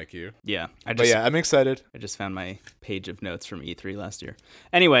seems unlike you. Yeah. But yeah, I'm excited. I just found my page of notes from E3 last year.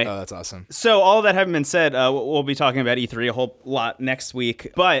 Anyway. Oh, that's awesome. So all that having been said, we'll be talking about E3 a whole lot next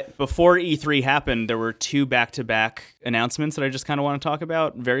week. But before E3 happened, there were 2 back-to-back announcements that I just kind of want to talk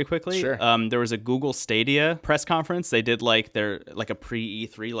about very quickly. Sure. There was a Google Stadia press conference. They did like a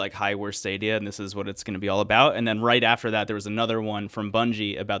pre-E3, like, hi, we're Stadia, and this is what it's going to be all about. And then right after that, there was another one from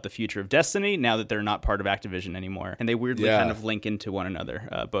Bungie about the future of Destiny, now that they're not part of Activision anymore. And they weirdly kind of link into one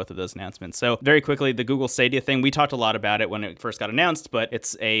another, both of those announcements. So very quickly, the Google Stadia thing, we talked a lot about it when it first got announced, but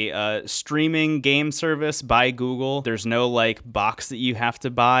it's a streaming game service by Google. There's no like box that you have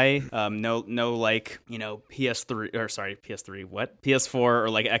to buy. No like, you know, PS4 or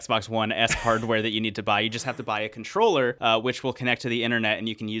like Xbox One S hardware that you need to buy. You just have to buy a controller, which will connect to the internet, and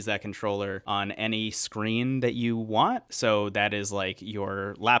you can use that controller on any screen that you want. So that is like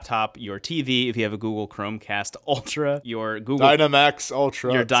your laptop, your TV, if you have a Google Chromecast Ultra, your Google Dynamax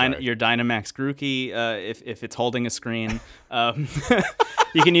Ultra, your Dynamax Grookey, if it's holding a screen.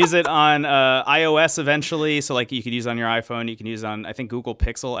 You can use it on iOS eventually, so like you could use it on your iPhone. You can use it on, I think, Google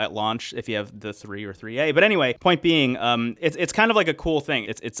Pixel at launch if you have the 3 or 3A. But anyway, point being, it's kind of like a cool thing.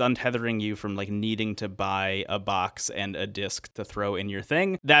 It's untethering you from like needing needing to buy a box and a disc to throw in your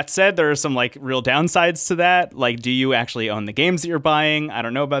thing. That said, there are some like real downsides to that. Like, do you actually own the games that you're buying? I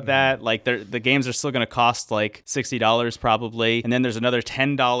don't know about that. Like, the games are still going to cost like $60 probably. And then there's another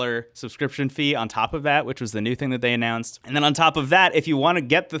 $10 subscription fee on top of that, which was the new thing that they announced. And then on top of that, if you want to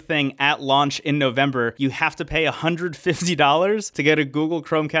get the thing at launch in November, you have to pay $150 to get a Google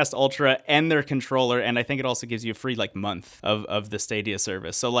Chromecast Ultra and their controller. And I think it also gives you a free like month of the Stadia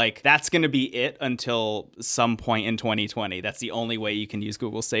service. So like that's going to be it until some point in 2020. That's the only way you can use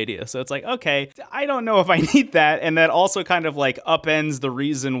Google Stadia. So it's like, okay, I don't know if I need that. And that also kind of like upends the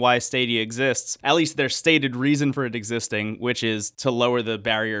reason why Stadia exists, at least their stated reason for it existing, which is to lower the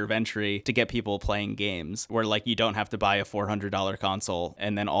barrier of entry to get people playing games where like you don't have to buy a $400 console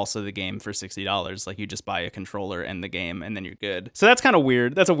and then also the game for $60. Like you just buy a controller and the game and then you're good. So that's kind of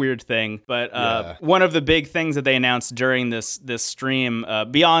weird. That's a weird thing. But one of the big things that they announced during this stream,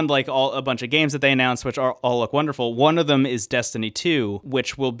 beyond like a bunch of games that they announced, which all look wonderful, one of them is Destiny 2,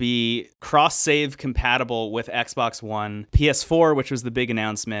 which will be cross-save compatible with Xbox One, PS4, which was the big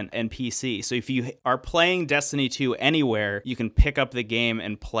announcement, and PC. So if you are playing Destiny 2 anywhere, you can pick up the game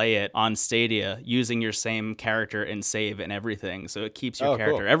and play it on Stadia using your same character and save and everything. So it keeps your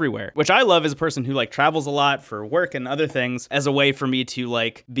character everywhere, which I love as a person who like travels a lot for work and other things, as a way for me to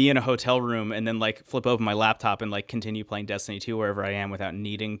like be in a hotel room and then like flip open my laptop and like continue playing Destiny 2 wherever I am without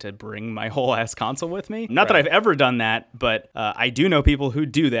needing to bring my whole ass console with me. Not that I've ever done that, but I do know people who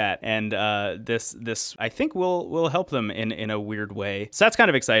do that, and this I think will help them in a weird way. So that's kind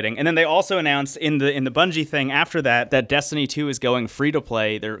of exciting. And then they also announced in the Bungie thing after that Destiny 2 is going free to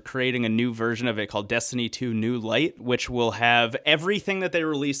play. They're creating a new version of it called Destiny 2 New Light, which will have everything that they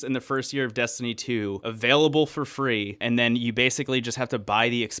released in the first year of Destiny 2 available for free, and then you basically just have to buy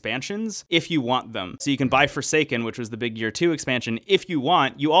the expansions if you want them. So you can buy Forsaken, which was the big Year 2 expansion, if you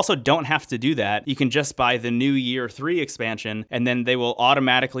want. You also don't have to do that. You can just buy the new Year 3 expansion, and then they will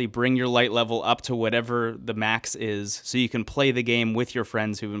automatically bring your light level up to whatever the max is, so you can play the game with your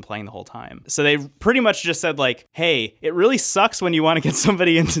friends who've been playing the whole time. So they pretty much just said like, hey, it really sucks when you want to get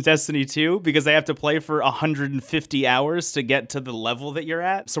somebody into Destiny 2 because they have to play for 150 hours to get to the level that you're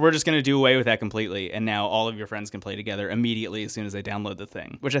at. So we're just going to do away with that completely, and now all of your friends can play together immediately as soon as they download the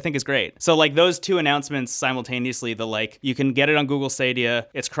thing, which I think is great. So like those two announcements simultaneously, the like you can get it on Google Stadia,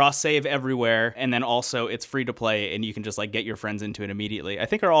 it's cross-save everywhere, and then also it's free to play and you can just like get your friends into it immediately, I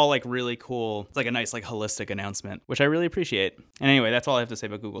think are all like really cool. It's like a nice like holistic announcement, which I really appreciate. And anyway, that's all I have to say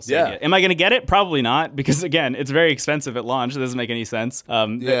about Google Stadia. Am I going to get it? Probably not, because again, it's very expensive at launch. It doesn't make any sense.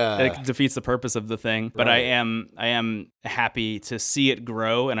 It defeats the purpose of the thing. But I am happy to see it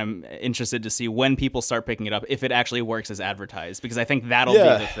grow, and I'm interested to see when people start picking it up, if it actually works as advertised, because I think that'll be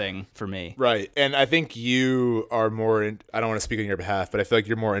the thing for me. Right. And I think you are more, I don't want to speak on your behalf, but I feel like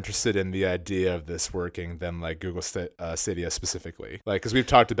you're more interested in the idea of this working than like Google Stadia specifically. Like, because we've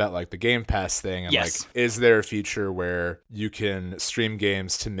talked about like the Game Pass thing, and like, is there a feature where you can stream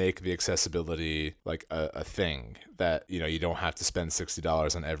games to make the accessibility like a thing that, you know, you don't have to spend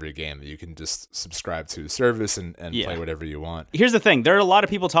 $60 on every game, that you can just subscribe to the service and play whatever you want. Here's the thing. There are a lot of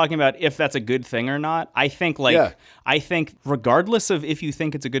people talking about if that's a good thing or not. I think I think regardless of if you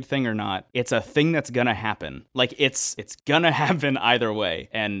think it's a good thing or not, it's a thing that's going to happen. Like it's going to happen either way.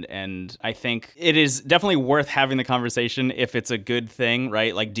 And I think it is definitely worth having the conversation if it's a good thing,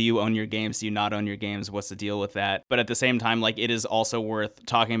 right? Like, do you own your games? Do you not own your games? What's the deal with that? But at the same time, like, it is also worth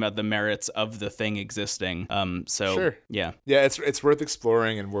talking about the merits of the thing existing. Sure. Yeah, it's worth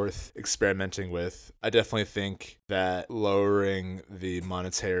exploring and worth experimenting with. I definitely think that lowering the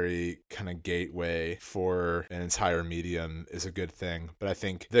monetary kind of gateway for an entire medium is a good thing. But I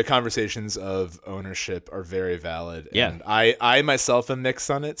think the conversations of ownership are very valid. Yeah. And I myself am mixed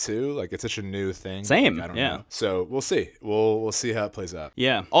on it too. Like, it's such a new thing. Same. Like, I don't know. So we'll see. We'll see how it plays out.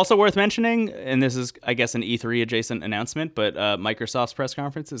 Yeah. Also worth mentioning, and this is, I guess, an E3 adjacent announcement, but Microsoft's press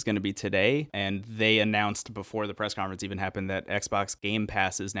conference is going to be today. And they announced before the press conference even happened that Xbox Game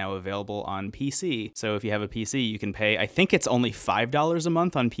Pass is now available on PC. So if you have a PC, you can pay, I think it's only $5 a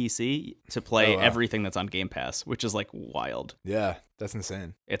month on PC to play everything that's on Game Pass, which is like wild. Yeah, that's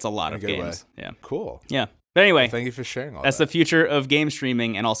insane. It's a lot of games. Way. Yeah. Cool. Yeah. But anyway, thank you for sharing all that's that. the future of game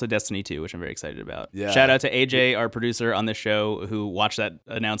streaming, and also Destiny 2, which I'm very excited about. Yeah. Shout out to AJ, our producer on the show, who watched that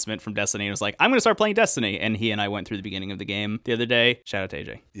announcement from Destiny and was like, I'm going to start playing Destiny. And he and I went through the beginning of the game the other day. Shout out to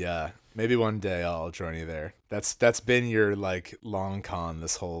AJ. Yeah. Maybe one day I'll join you there. That's been your like long con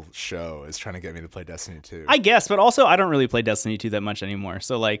this whole show, is trying to get me to play Destiny 2. I guess, but also I don't really play Destiny 2 that much anymore.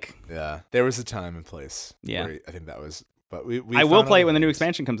 So like, yeah, there was a time and place. Yeah. Where I think that was, but we I will play it when the new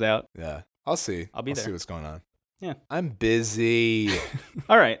expansion comes out. Yeah. I'll see. I'll be there. See what's going on. Yeah. I'm busy.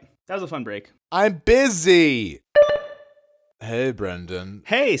 All right. That was a fun break. I'm busy. Hey, Brendan.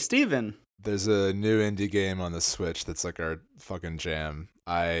 Hey, Steven. There's a new indie game on the Switch that's like our fucking jam.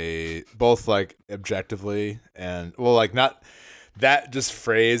 I both like objectively and not that just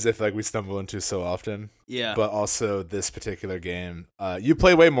phrase if like we stumble into so often. Yeah. But also this particular game. You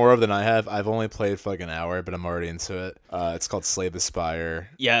play way more of than I have. I've only played for like an hour, but I'm already into it. It's called Slay the Spire.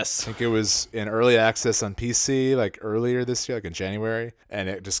 Yes. I think it was in early access on PC like earlier this year, like in January, and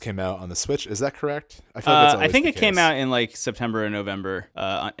it just came out on the Switch. Is that correct? I feel like I think it came out in like September or November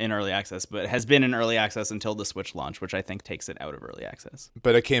in early access, but it has been in early access until the Switch launch, which I think takes it out of early access.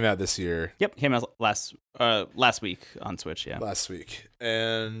 But it came out this year. Yep, came out last week on Switch, yeah. Last week.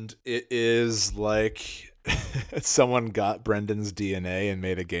 And it is like someone got Brendan's DNA and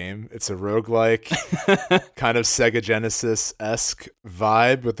made a game. It's a roguelike, kind of Sega Genesis-esque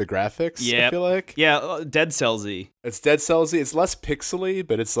vibe with the graphics, I feel like. Yeah, Dead Cells-y. It's Dead Cells-y. It's less pixely,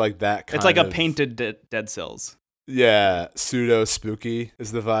 but it's like that kind of... It's like a painted Dead Cells. Yeah, pseudo-spooky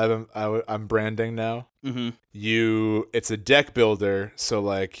is the vibe I'm branding now. Mm-hmm. It's a deck builder, so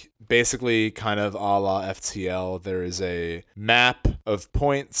like basically kind of a la FTL. There is a map of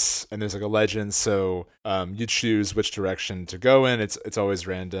points and there's like a legend, so you choose which direction to go in. It's always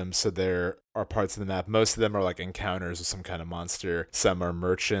random, so there are parts of the map. Most of them are like encounters with some kind of monster. Some are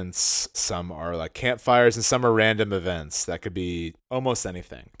merchants, some are like campfires, and some are random events that could be almost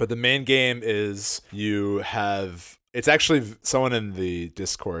anything. But the main game is it's actually someone in the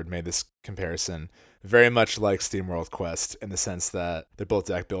Discord made this comparison. Very much like SteamWorld Quest in the sense that they're both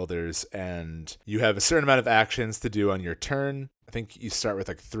deck builders and you have a certain amount of actions to do on your turn. I think you start with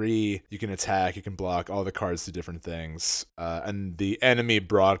like 3. You can attack, you can block, all the cards do different things. And the enemy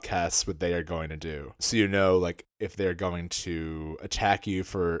broadcasts what they are going to do. So you know like if they're going to attack you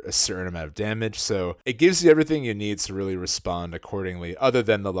for a certain amount of damage. So it gives you everything you need to really respond accordingly, other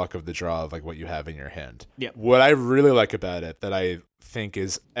than the luck of the draw of like what you have in your hand. Yeah. What I really like about it that I think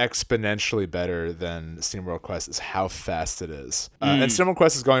is exponentially better than SteamWorld Quest is how fast it is. And SteamWorld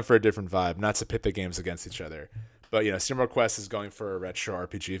Quest is going for a different vibe, not to pit the games against each other. But, SteamWorld Quest is going for a retro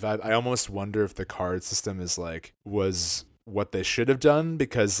RPG vibe. I almost wonder if the card system was what they should have done,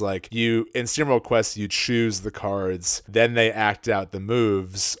 because in SteamWorld Quest you choose the cards, then they act out the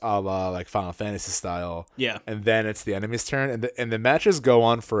moves a la like Final Fantasy style, and then it's the enemy's turn, and the matches go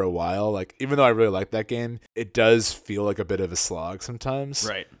on for a while. Like, even though I really like that game, it does feel like a bit of a slog sometimes.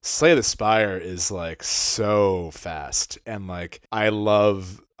 Right. Slay the Spire is like so fast, and like I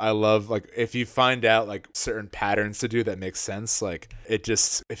love like if you find out like certain patterns to do that make sense, like it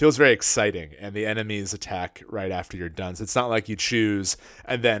feels very exciting, and the enemies attack right after you're done. So it's not like you choose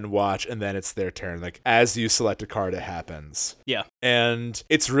and then watch and then it's their turn. Like as you select a card, it happens. Yeah. And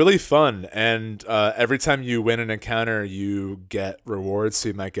it's really fun. And every time you win an encounter, you get rewards. So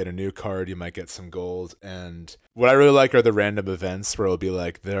you might get a new card, you might get some gold. And what I really like are the random events where it'll be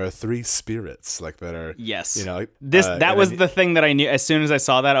like, there are 3 spirits like that are, yes, that was the thing that I knew. As soon as I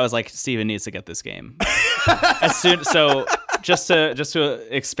saw that, I was like, Steven needs to get this game. Just to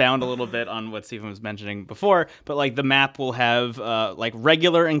expound a little bit on what Steven was mentioning before, but like the map will have like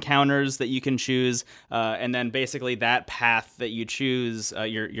regular encounters that you can choose, and then basically that path that you choose,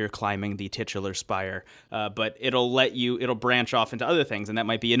 you're climbing the titular spire, but it'll branch off into other things, and that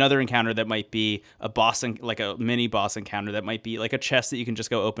might be another encounter, that might be a boss, like a mini boss encounter, that might be like a chest that you can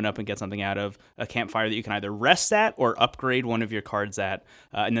just go open up and get something out of, a campfire that you can either rest at or upgrade one of your cards at,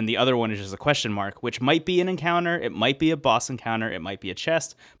 and then the other one is just a question mark, which might be an encounter, it might be a boss encounter, it might be a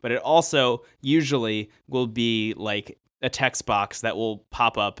chest, but it also usually will be like a text box that will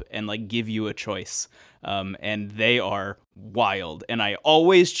pop up and like give you a choice, and they are wild, and I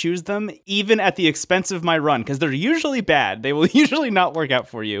always choose them, even at the expense of my run, because they're usually bad. They will usually not work out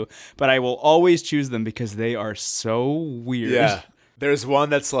for you, but I will always choose them because they are so weird. Yeah. There's one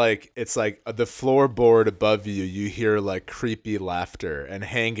that's like, it's like the floorboard above you hear like creepy laughter, and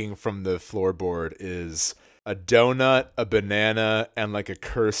hanging from the floorboard is a donut, a banana, and like a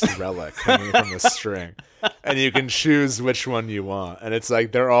cursed relic hanging from a string. And you can choose which one you want. And it's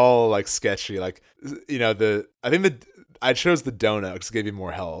like, they're all like sketchy. Like, I chose the donut because it gave you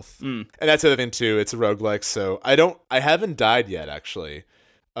more health. And that's the other thing too. It's a roguelike, so I haven't died yet, actually.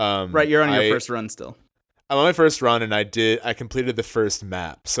 Right, you're on your first run still. I'm on my first run, and I completed the first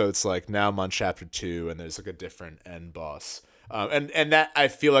map. So it's like now I'm on chapter 2, and there's like a different end boss. And that I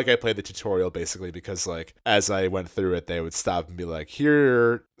feel like I played the tutorial basically because like as I went through it, they would stop and be like,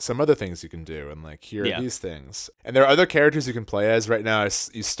 here are some other things you can do, and like here are these things. And there are other characters you can play as. Right now,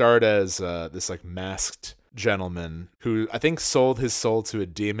 you start as this like masked gentleman who I think sold his soul to a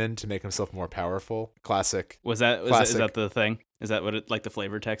demon to make himself more powerful. Classic. Is that the thing? Is that what the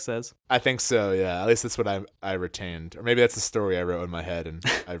flavor text says? I think so, yeah. At least that's what I retained. Or maybe that's the story I wrote in my head and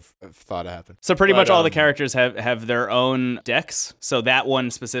I've thought it happened. So pretty much all the characters have their own decks. So that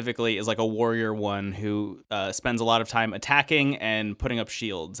one specifically is like a warrior one who spends a lot of time attacking and putting up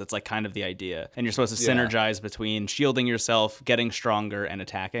shields. That's like kind of the idea. And you're supposed to synergize between shielding yourself, getting stronger, and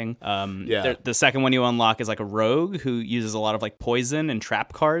attacking. The second one you unlock is like a rogue who uses a lot of like poison and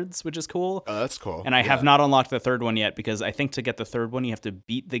trap cards, which is cool. Oh, that's cool. And I have not unlocked the third one yet because I think to get the third one, you have to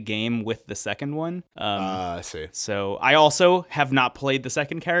beat the game with the second one. I see. So I also have not played the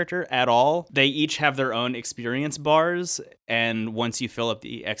second character at all. They each have their own experience bars. And once you fill up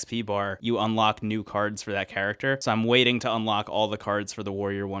the XP bar, you unlock new cards for that character. So I'm waiting to unlock all the cards for the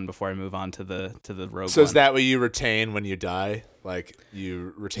warrior one before I move on to the rogue So one. Is that what you retain when you die? Like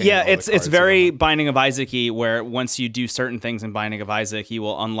you retain? Yeah, it's very Binding of Isaac-y, where once you do certain things in Binding of Isaac, you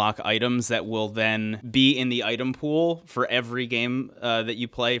will unlock items that will then be in the item pool for every game that you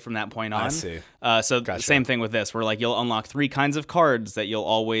play from that point on. I see. Gotcha. Same thing with this, where like you'll unlock 3 kinds of cards that you'll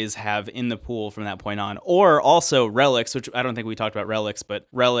always have in the pool from that point on, or also relics, which I don't think we talked about relics, but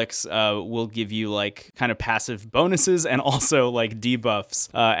relics will give you like kind of passive bonuses and also like debuffs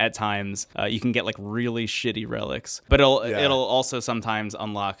at times. You can get like really shitty relics, but it'll also sometimes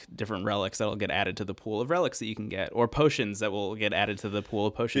unlock different relics that'll get added to the pool of relics that you can get, or potions that will get added to the pool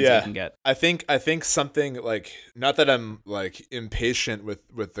of potions that you can get. I think something like, not that I'm like impatient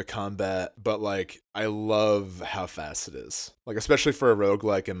with the combat, but like I love how fast it is. Like especially for a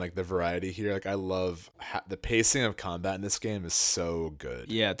roguelike and like the variety here, like I love the pacing of combat in this game is so good.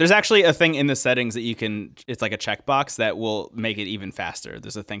 Yeah, there's actually a thing in the settings that you can, it's like a checkbox that will make it even faster.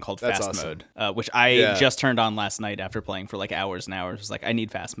 There's a thing called fast mode, which I just turned on last night after playing for like hours and hours. It was like, I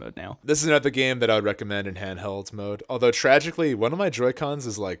need fast mode now. This is another game that I would recommend in handheld mode. Although tragically, one of my Joy-Cons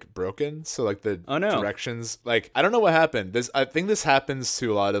is like broken. So like the directions, like I don't know what happened. I think this happens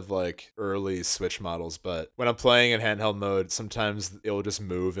to a lot of like early Switch models, but when I'm playing in handheld mode, sometimes it'll just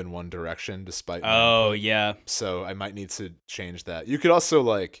move in one direction despite yeah. So I might need to change that. You could also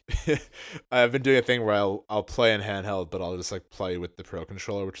like I've been doing a thing where I'll play in handheld, but I'll just like play with the Pro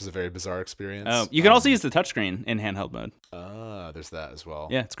controller, which is a very bizarre experience. Oh, you can also use the touchscreen in handheld mode. There's that as well.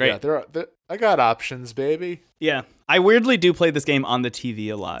 Yeah, it's great. Yeah, I got options, baby. Yeah. I weirdly do play this game on the TV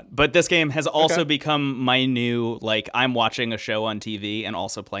a lot, but this game has also become my new, like, I'm watching a show on TV and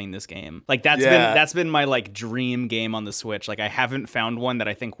also playing this game. Like, that's been my, like, dream game on the Switch. Like, I haven't found one that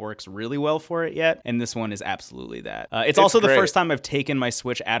I think works really well for it yet, and this one is absolutely that. It's also great. The first time I've taken my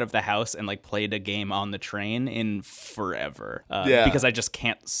Switch out of the house and, like, played a game on the train in forever. Because I just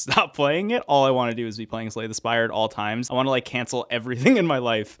can't stop playing it. All I want to do is be playing Slay the Spire at all times. I want to, like, cancel everything in my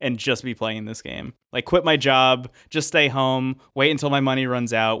life and just be playing this game. Like, quit my job, just stay home, wait until my money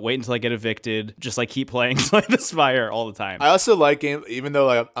runs out, wait until I get evicted, just like keep playing Slay the Spire all the time. I also like games, even though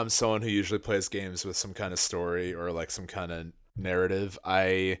like, I'm someone who usually plays games with some kind of story or like some kind of narrative,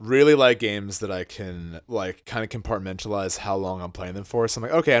 I really like games that I can like kind of compartmentalize how long I'm playing them for. So I'm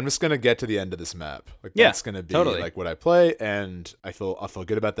like, okay, I'm just gonna get to the end of this map. Like that's gonna be like what I play, and I'll feel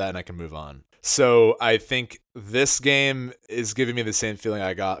good about that, and I can move on. So I think this game is giving me the same feeling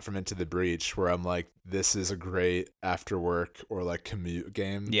I got from Into the Breach, where I'm like, this is a great after work or like commute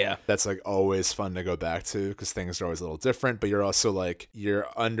game. Yeah. That's like always fun to go back to because things are always a little different, but you're also like, you're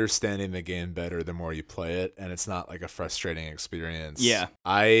understanding the game better the more you play it, and it's not like a frustrating experience. Yeah.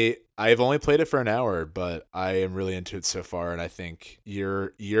 I've only played it for an hour, but I am really into it so far, and I think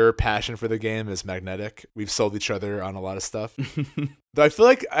your passion for the game is magnetic. We've sold each other on a lot of stuff. Though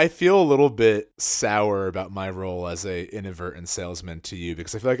I feel a little bit sour about my role as a inadvertent salesman to you,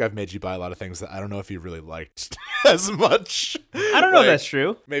 because I feel like I've made you buy a lot of things that I don't know if you really liked as much. I don't know if that's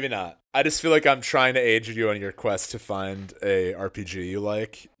true. Maybe not. I just feel like I'm trying to aid you on your quest to find a RPG you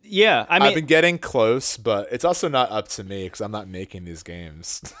like. Yeah, I mean, I've been getting close, but it's also not up to me because I'm not making these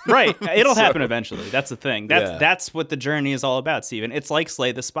games. Right. It'll happen eventually. That's the thing. That's what the journey is all about, Steven. It's like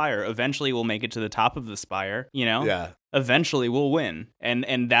Slay the Spire. Eventually we'll make it to the top of the spire, you know? Yeah. Eventually we'll win.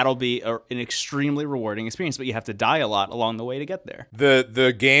 And that'll be an extremely rewarding experience, but you have to die a lot along the way to get there.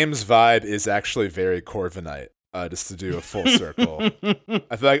 The game's vibe is actually very Corviknight. Just to do a full circle.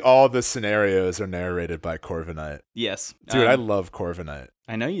 I feel like all the scenarios are narrated by Corviknight. Yes. Dude, I love Corviknight.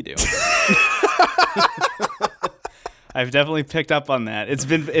 I know you do. I've definitely picked up on that.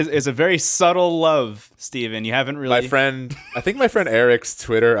 It's a very subtle love, Steven. You haven't really... I think my friend Eric's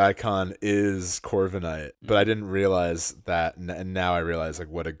Twitter icon is Corviknight, but I didn't realize that, and now I realize like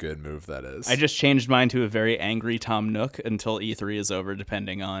what a good move that is. I just changed mine to a very angry Tom Nook until E3 is over,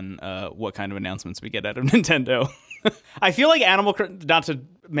 depending on what kind of announcements we get out of Nintendo. I feel like not to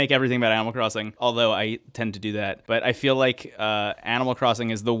make everything about Animal Crossing, although I tend to do that. But I feel like Animal Crossing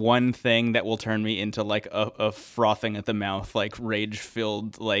is the one thing that will turn me into like a frothing at the mouth, like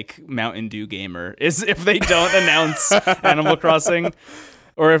rage-filled, like Mountain Dew gamer, is if they don't announce Animal Crossing.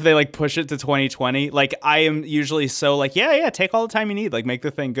 Or if they like push it to 2020, like I am usually so like, yeah, take all the time you need, like make the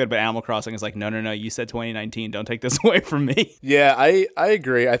thing good. But Animal Crossing is like, no, you said 2019, don't take this away from me. Yeah, I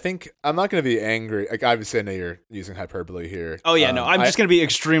agree. I think I'm not going to be angry. Like obviously I know you're using hyperbole here. Oh yeah, no, I'm just going to be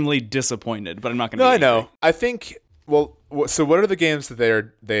extremely disappointed, but I'm not going to. No, I know. I think. Well, so what are the games that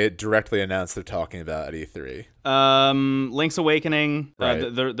they directly announced they're talking about at E3? Link's Awakening, right.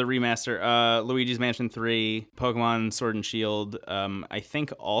 the remaster, Luigi's Mansion 3, Pokemon Sword and Shield, I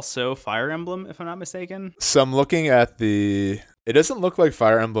think also Fire Emblem, if I'm not mistaken. So I'm looking at it doesn't look like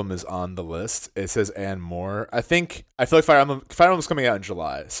Fire Emblem is on the list. It says and more. I feel like Fire Emblem's coming out in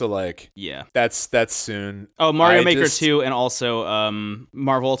July. So like, yeah, that's soon. Oh, Mario Maker 2 and also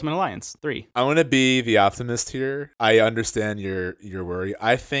Marvel Ultimate Alliance 3. I want to be the optimist here. I understand your worry.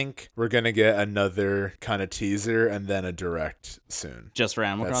 I think we're going to get another kind of teaser and then a direct soon. Just for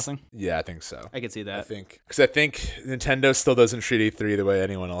Animal Crossing? Yeah, I think so. I could see that. Because I think Nintendo still doesn't treat E3 the way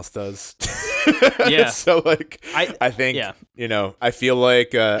anyone else does. Yeah. So like, I think, I feel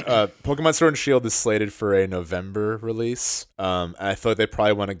like Pokemon Sword and Shield is slated for a November release. And I feel like they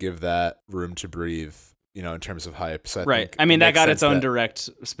probably want to give that room to breathe, in terms of hype. So I mean, that got its own direct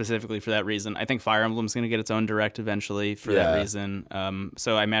specifically for that reason. I think Fire Emblem's going to get its own direct eventually for that reason.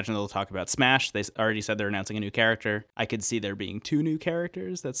 So I imagine they'll talk about Smash. They already said they're announcing a new character. I could see there being 2 new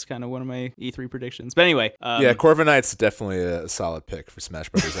characters. That's kind of one of my E3 predictions. But anyway. Corviknight's definitely a solid pick for Smash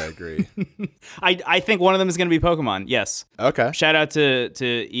Brothers. I agree. I think one of them is going to be Pokemon. Yes. Okay. Shout out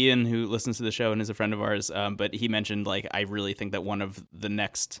to Ian, who listens to the show and is a friend of ours. But he mentioned, like, I really think that one of the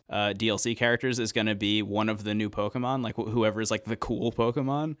next DLC characters is going to be one of the new Pokemon, like whoever is like the cool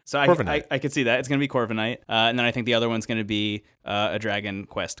Pokemon. So I could see that it's going to be Corviknight, and then I think the other one's going to be a Dragon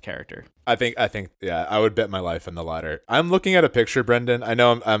Quest character. I think I would bet my life on the latter. I'm looking at a picture, Brendan. I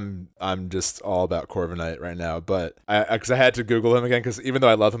know I'm just all about Corviknight right now, but because I had to Google him again, because even though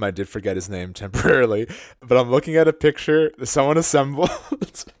I love him, I did forget his name temporarily. But I'm looking at a picture someone assembled.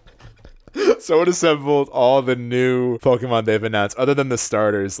 Someone assembled all the new Pokemon they've announced, other than the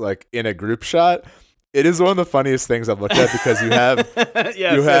starters, like in a group shot. It is one of the funniest things I've looked at because you have.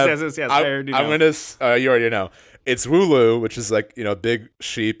 Yes. I already know. I'm gonna. You already know. It's Wooloo, which is like big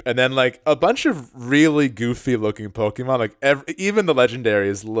sheep, and then like a bunch of really goofy looking Pokemon. Like even the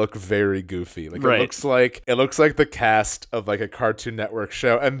legendaries look very goofy. Like right. it looks like the cast of like a Cartoon Network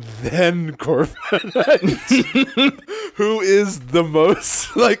show, and then Corviknight, who is the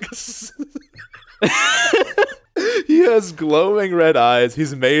most like. He has glowing red eyes.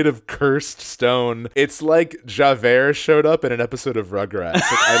 He's made of cursed stone. It's like Javert showed up in an episode of Rugrats. Like,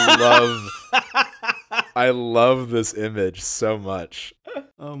 I love this image so much.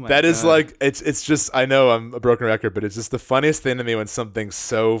 Oh my That God. Is like it's just, I know I'm a broken record, but it's just the funniest thing to me when something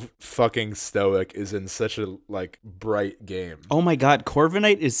so fucking stoic is in such a like bright game. Oh my God,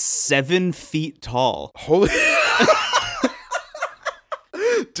 Corviknight is 7 feet tall. Holy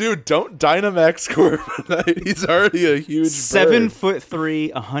Dude, don't Dynamax Corviknight. He's already a huge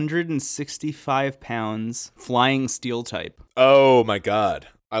 7'3", 165 pounds, flying steel type. Oh my God.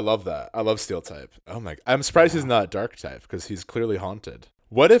 I love that. I love steel type. Oh my, I'm surprised he's not dark type because he's clearly haunted.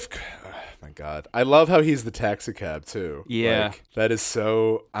 What if, oh my God. I love how he's the taxi cab too. Yeah. Like, that is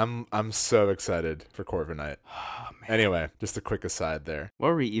so, I'm so excited for Corviknight. Oh, anyway, just a quick aside there. What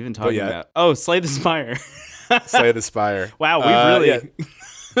were we even talking about? Oh, Slay the Spire. Slay the Spire. Wow, we really... Yeah.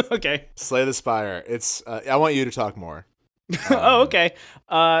 Okay. Slay the Spire. It's, I want you to talk more. Oh, okay.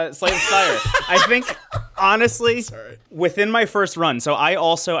 Slay the Spire. I think, honestly, within my first run, so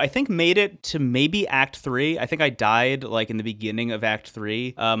I think made it to maybe Act 3. I think I died like in the beginning of Act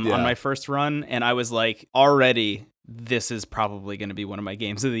 3 on my first run, and I was like, already, this is probably going to be one of my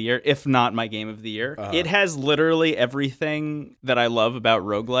games of the year, if not my game of the year. It has literally everything that I love about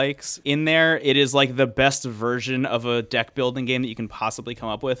roguelikes in there. It is like the best version of a deck building game that you can possibly come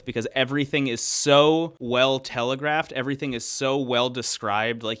up with because everything is so well telegraphed. Everything is so well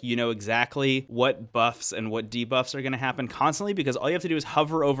described. Like, you know exactly what buffs and what debuffs are going to happen constantly because all you have to do is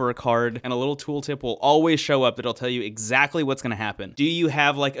hover over a card and a little tooltip will always show up that'll tell you exactly what's going to happen. Do you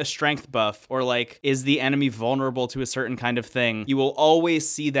have like a strength buff or like is the enemy vulnerable to to a certain kind of thing, you will always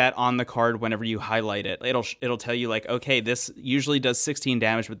see that on the card whenever you highlight it. It'll tell you like, okay, this usually does 16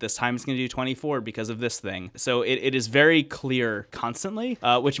 damage, but this time it's going to do 24 because of this thing. So it is very clear constantly,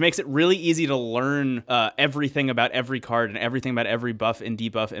 which makes it really easy to learn everything about every card and everything about every buff and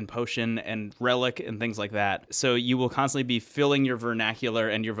debuff and potion and relic and things like that. So you will constantly be filling your vernacular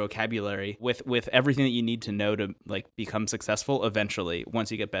and your vocabulary with everything that you need to know to like become successful eventually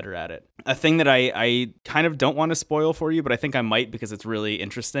once you get better at it. A thing that I kind of don't want to spoil for you, but I think I might because it's really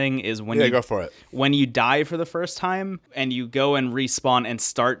interesting, is when go for it. When you die for the first time and you go and respawn and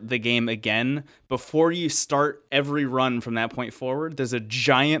start the game again, before you start every run from that point forward, there's a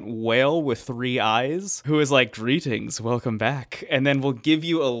giant whale with 3 eyes who is like, greetings, welcome back. And then we'll give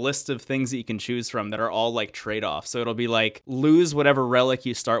you a list of things that you can choose from that are all like trade-offs. So it'll be like, lose whatever relic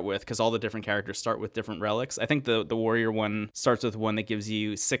you start with, because all the different characters start with different relics. I think the warrior one starts with one that gives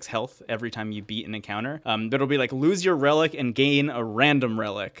you 6 health every time you beat an encounter. But it'll be like, lose your relic and gain a random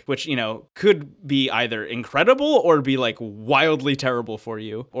relic, which, you know, could be either incredible or be like wildly terrible for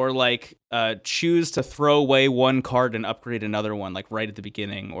you. Or like, choose to throw away one card and upgrade another one, like right at the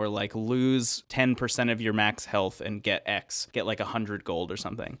beginning, or like lose 10% of your max health and get X, get like 100 gold or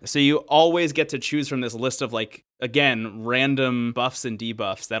something. So you always get to choose from this list of like, again, random buffs and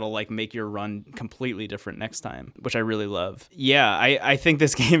debuffs that'll like make your run completely different next time, which I really love. Yeah, I think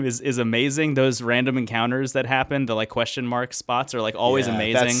this game is amazing. Those random encounters that happen, the like question mark spots are like always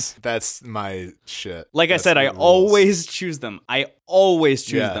amazing. That's my shit. Like that's I said, I always choose them. I always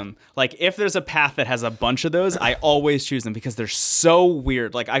choose them. Like if there's a path that has a bunch of those, I always choose them because they're so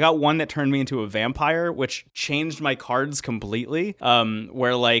weird. Like I got one that turned me into a vampire, which changed my cards completely.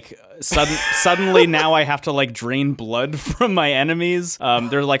 Where like suddenly now I have to like drain blood from my enemies.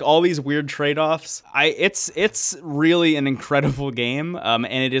 There's like all these weird trade-offs. It's really an incredible game. And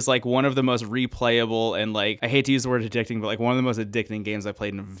it is like one of the most replayable and like, I hate to use the word addicting, but like one of the most addicting games I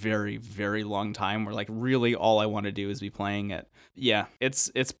played in a very, very long time, where like really all I want to do is be playing it. Yeah, it's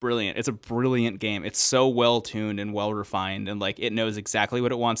brilliant. It's a brilliant game. It's so well tuned and well refined, and like it knows exactly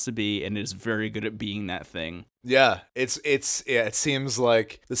what it wants to be, and it is very good at being that thing. Yeah, it seems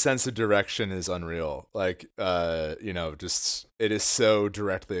like the sense of direction is unreal. Like, just it is so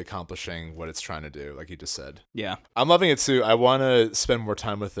directly accomplishing what it's trying to do, like you just said. Yeah. I'm loving it too. I want to spend more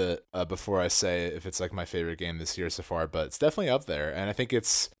time with it before I say if it's like my favorite game this year so far, but it's definitely up there. And I think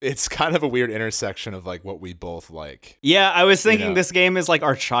it's kind of a weird intersection of like what we both like. Yeah, I was thinking this game is like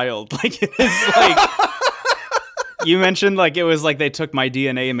our child. Like it is like... You mentioned like it was like they took my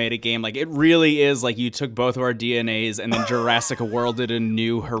DNA and made a game. Like it really is like you took both of our DNAs and then Jurassic Worlded a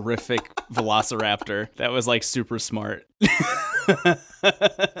new horrific velociraptor that was like super smart.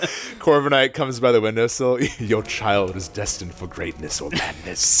 Corviknight comes by the windowsill. Your child is destined for greatness or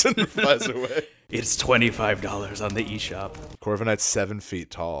madness, and flies away. It's $25 on the eShop. Corviknight's 7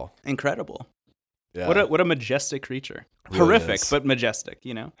 feet tall. Incredible. Yeah. What a majestic creature. Really horrific, is. But majestic,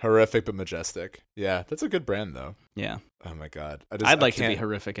 you know? Horrific, but majestic. Yeah, that's a good brand, though. Yeah. Oh, my God. I'd like to be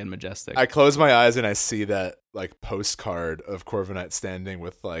horrific and majestic. I close my eyes and I see that, like, postcard of Corviknight standing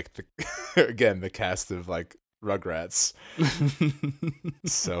with, like, the cast of, like, Rugrats.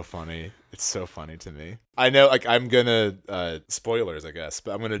 So funny. It's so funny to me. I know, like, I'm gonna spoilers, I guess,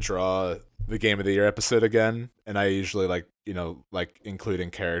 but I'm gonna draw the Game of the Year episode again, and I usually like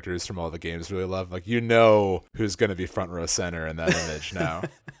including characters from all the games I really love. Like, who's gonna be front row center in that image now.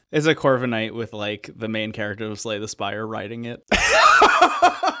 It's a Corviknight with like the main character of Slay the Spire riding it.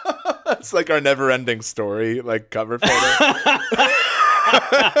 It's like our never-ending story, like cover photo.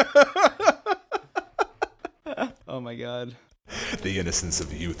 Oh my God. The innocence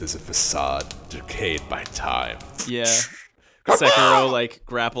of youth is a facade decayed by time. Yeah. Sekiro like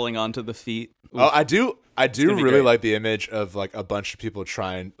grappling onto the feet. Oof. Oh, I do really like the image of like a bunch of people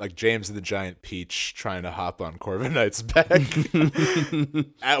trying, like James the Giant Peach trying to hop on Corviknight's back.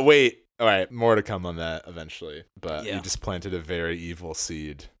 Wait, all right, more to come on that eventually. But you just planted a very evil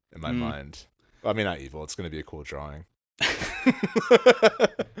seed in my mind. Well, I mean, not evil. It's going to be a cool drawing.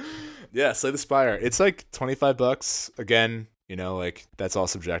 Yeah, Slay the Spire. It's like $25 again. Like that's all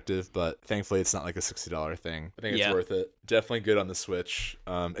subjective, but thankfully it's not like a $60 thing. I think it's worth it. Definitely good on the Switch.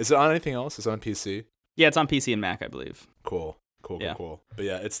 Is it on anything else? Is it on PC? Yeah, it's on PC and Mac, I believe. Cool. But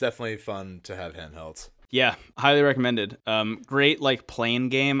yeah, it's definitely fun to have handhelds. Yeah, highly recommended. Great like playing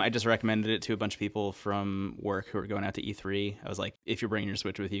game. I just recommended it to a bunch of people from work who were going out to E3. I was like, if you're bringing your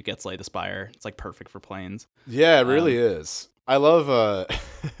Switch with you, get Slay the Spire. It's like perfect for planes. Yeah, it really is. I love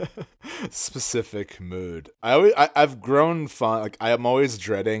specific mood. I've grown fond. Like I'm always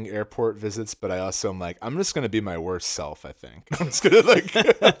dreading airport visits, but I also am like I'm just gonna be my worst self. I think I'm just gonna like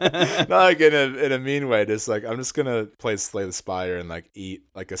not like in a mean way. Just like I'm just gonna play Slay the Spire and like eat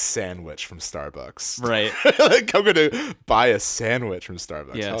like a sandwich from Starbucks. Right. Like I'm gonna buy a sandwich from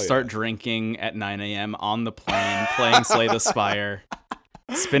Starbucks. Yeah. Start drinking at 9 a.m. on the plane, playing Slay the Spire.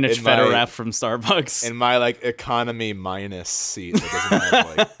 Spinach feta wrap from Starbucks. In my like economy minus seat that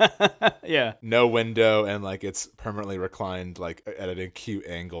doesn't have like yeah, no window and like it's permanently reclined like at an acute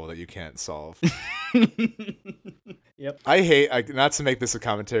angle that you can't solve. Yep. I hate not to make this a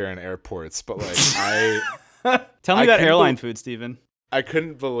commentary on airports, but like Tell me about airline food, Steven. I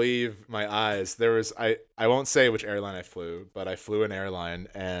couldn't believe my eyes. There was I won't say which airline I flew, but I flew an airline,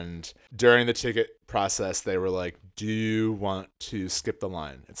 and during the ticket process they were like, "Do you want to skip the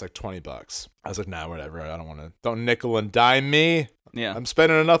line? It's like $20." I was like, "Nah, whatever. I don't nickel and dime me. Yeah. I'm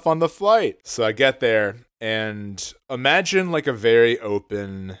spending enough on the flight." So I get there and imagine like a very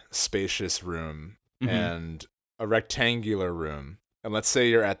open, spacious room and a rectangular room. And let's say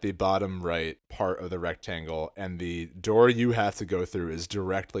you're at the bottom right part of the rectangle and the door you have to go through is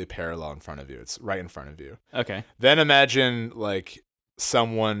directly parallel in front of you. It's right in front of you. Okay. Then imagine like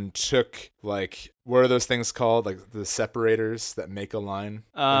someone took like, what are those things called? Like the separators that make a line?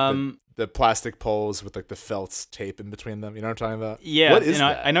 Like the plastic poles with like the felt tape in between them. You know what I'm talking about? Yeah. What is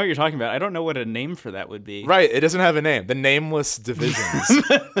that? I know what you're talking about. I don't know what a name for that would be. Right. It doesn't have a name. The nameless divisions.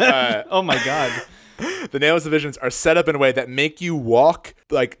 Oh my God. The nameless divisions are set up in a way that make you walk,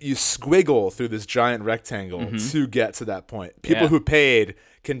 like you squiggle through this giant rectangle to get to that point. People who paid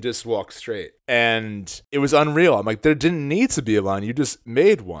can just walk straight. And it was unreal. I'm like, there didn't need to be a line. You just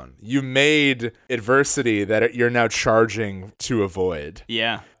made one. You made adversity that you're now charging to avoid.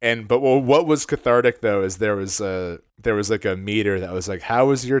 Yeah. But what was cathartic though is there was like a meter that was like, how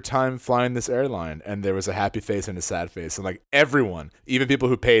was your time flying this airline? And there was a happy face and a sad face. And like everyone, even people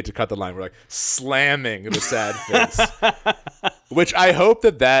who paid to cut the line, were like slamming the sad face. Which I hope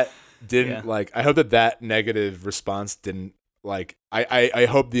that didn't I hope that negative response didn't like, I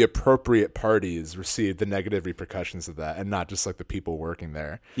hope the appropriate parties received the negative repercussions of that and not just like the people working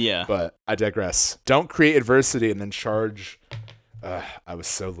there. Yeah. But I digress. Don't create adversity and then charge. I was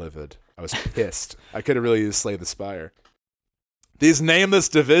so livid. I was pissed. I could have really used Slay the Spire. These nameless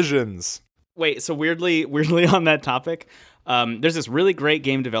divisions. Wait, so weirdly on that topic, there's this really great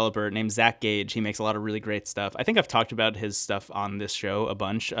game developer named Zach Gage. He makes a lot of really great stuff. I think I've talked about his stuff on this show a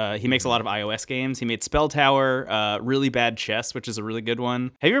bunch. He makes a lot of iOS games. He made Spell Tower, Really Bad Chess, which is a really good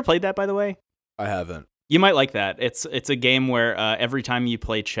one. Have you ever played that, by the way? I haven't. You might like that. It's a game where every time you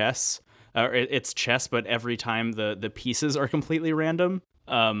play chess, it's chess, but every time the pieces are completely random.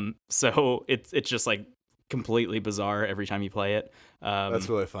 So it's just like completely bizarre every time you play it. That's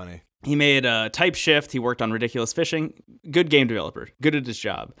really funny. He made Type Shift. He worked on Ridiculous Fishing. Good game developer. Good at his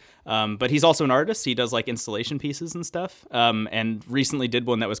job. But he's also an artist. He does like installation pieces and stuff. And recently did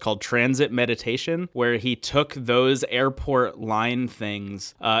one that was called Transit Meditation, where he took those airport line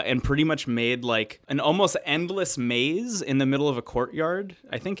things and pretty much made like an almost endless maze in the middle of a courtyard.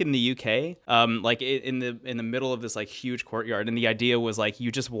 I think in the UK, like in the middle of this like huge courtyard. And the idea was like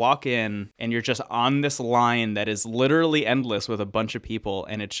you just walk in and you're just on this line that is literally endless with a bunch of people,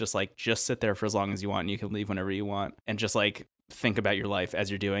 and it's just like just sit there for as long as you want and you can leave whenever you want, and just like think about your life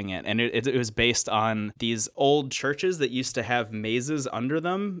as you're doing it. And it was based on these old churches that used to have mazes under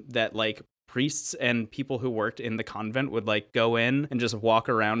them that like priests and people who worked in the convent would like go in and just walk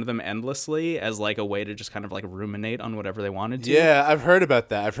around them endlessly as like a way to just kind of like ruminate on whatever they wanted to. Yeah, I've heard about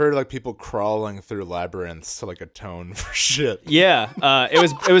that. I've heard like people crawling through labyrinths to like atone for shit. Yeah,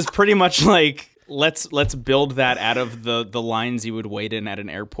 it was pretty much like let's build that out of the lines you would wait in at an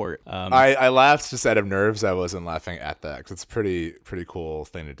airport. I laughed just out of nerves. I wasn't laughing at that because it's a pretty cool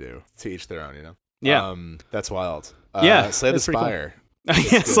thing to do. To each their own, you know. Yeah, that's wild. Slay the Spire. Cool.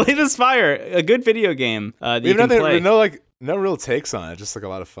 Yeah, Slay the Spire, a good video game. That you can play. No real takes on it, just like a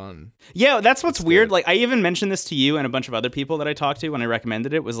lot of fun. Yeah, that's what's weird. Good. Like I even mentioned this to you and a bunch of other people that I talked to when I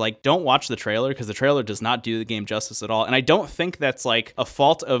recommended it, was like, don't watch the trailer because the trailer does not do the game justice at all. And I don't think that's like a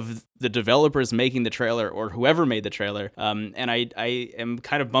fault of the developers making the trailer or whoever made the trailer. And I am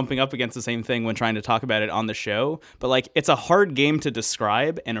kind of bumping up against the same thing when trying to talk about it on the show. But like, it's a hard game to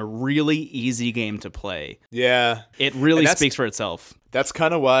describe and a really easy game to play. Yeah. It really speaks for itself. That's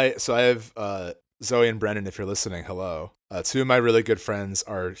kind of why. So I have Zoe and Brendan, if you're listening, hello. Two of my really good friends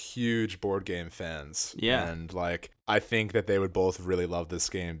are huge board game fans. Yeah. And like, I think that they would both really love this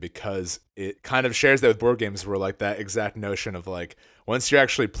game because it kind of shares that with board games where like that exact notion of like, once you're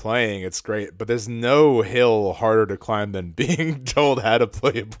actually playing, it's great, but there's no hill harder to climb than being told how to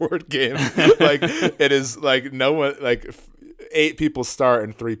play a board game. Like, it is like no one, like 8 people start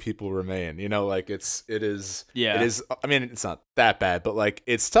and 3 people remain, you know, like it is, I mean, it's not that bad, but like,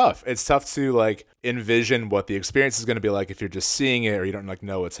 it's tough to like envision what the experience is going to be like if you're just seeing it or you don't like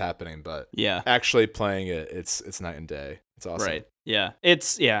know what's happening, but actually playing it, it's night and day. It's awesome. Right. Yeah.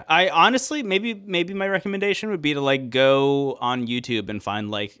 I honestly, maybe my recommendation would be to like go on YouTube and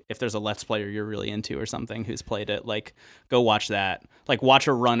find like if there's a Let's Player you're really into or something who's played it, like go watch that, like watch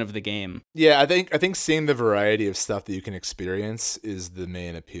a run of the game. Yeah. I think seeing the variety of stuff that you can experience is the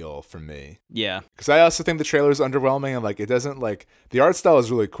main appeal for me. Yeah. Because I also think the trailer is underwhelming and like it doesn't like the art style is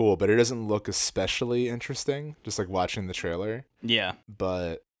really cool, but it doesn't look especially interesting just like watching the trailer. Yeah.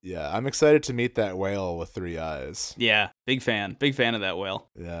 But yeah, I'm excited to meet that whale with 3 eyes. Yeah, big fan of that whale.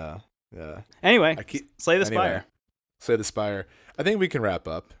 Yeah. Anyway, Slay the Spire. Slay the Spire. I think we can wrap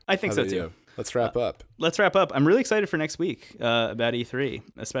up. I think so too. You? Let's wrap up. I'm really excited for next week about E3,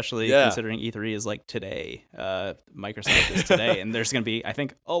 especially considering E3 is like today. Microsoft is today, and there's going to be, I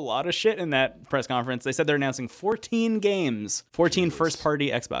think, a lot of shit in that press conference. They said they're announcing 14 games, 14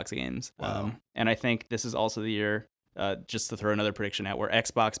 first-party Xbox games. Wow. And I think this is also the year, just to throw another prediction out, where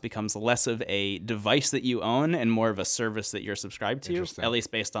Xbox becomes less of a device that you own and more of a service that you're subscribed to, at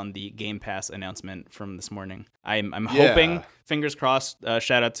least based on the Game Pass announcement from this morning. I'm hoping, fingers crossed,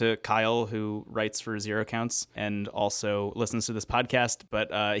 shout out to Kyle, who writes for Zero Counts and also listens to this podcast,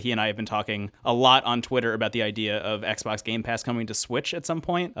 but he and I have been talking a lot on Twitter about the idea of Xbox Game Pass coming to Switch at some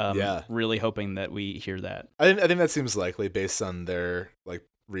point. Really hoping that we hear that. I think that seems likely based on their like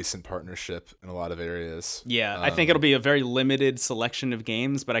recent partnership in a lot of areas. Yeah, I think it'll be a very limited selection of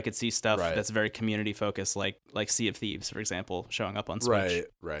games, but I could see stuff that's very community focused, like Sea of Thieves, for example, showing up on Switch.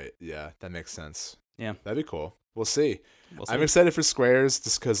 Right. Yeah, that makes sense. Yeah, that'd be cool. We'll see. I'm excited for Squares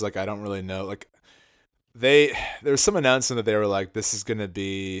just because like I don't really know. Like there was some announcement that they were like, this is gonna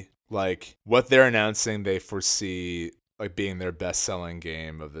be like what they're announcing. They foresee like being their best-selling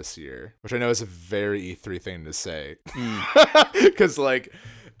game of this year, which I know is a very E3 thing to say, because like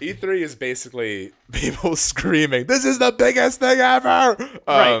E3 is basically people screaming, "This is the biggest thing ever!"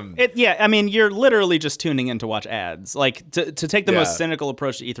 Right. I mean, you're literally just tuning in to watch ads. Like, to take the most cynical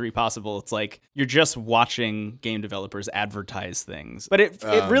approach to E3 possible, it's like you're just watching game developers advertise things. But it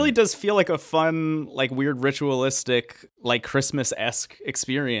really does feel like a fun, like weird ritualistic, like Christmas-esque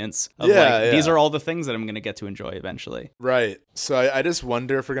experience of these are all the things that I'm going to get to enjoy eventually. Right. So I just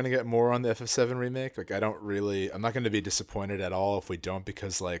wonder if we're going to get more on the FF7 remake. Like, I'm not going to be disappointed at all if we don't,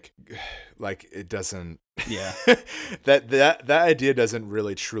 because like it doesn't. Yeah. that idea doesn't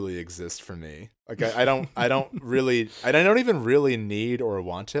really truly exist for me. Like I don't even really need or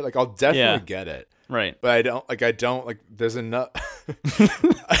want it. Like I'll definitely get it. Right. But I don't there's enough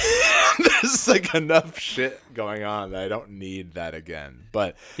there's like enough shit going on that I don't need that again.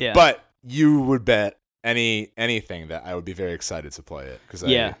 But you would bet anything that I would be very excited to play it, because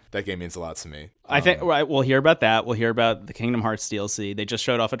that game means a lot to me. I think we'll hear about that. We'll hear about the Kingdom Hearts DLC. They just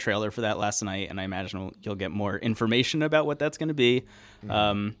showed off a trailer for that last night, and I imagine you'll get more information about what that's going to be.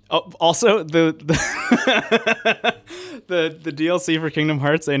 Also, the DLC for Kingdom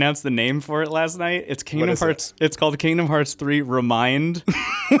Hearts, they announced the name for it last night. It's Kingdom Hearts. It's called Kingdom Hearts 3 Remind,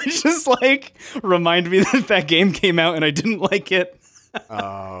 which is like, remind me that game came out and I didn't like it.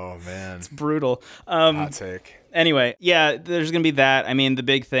 Oh man, it's brutal. Hot take. Anyway, there's gonna be that. I mean, the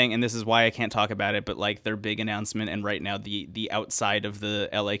big thing, and this is why I can't talk about it, but like their big announcement, and right now the outside of the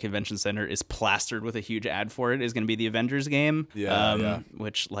LA Convention Center is plastered with a huge ad for it, is gonna be the Avengers game.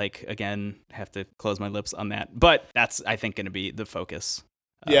 Which, like, again, have to close my lips on that, but that's, I think, gonna be the focus.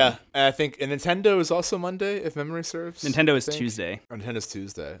 And I think Nintendo is also Monday, if memory serves. Nintendo is Tuesday. Oh, Nintendo's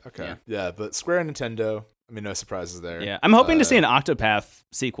Tuesday. Okay. Yeah, but Square and Nintendo, I mean, no surprises there. Yeah, I'm hoping to see an Octopath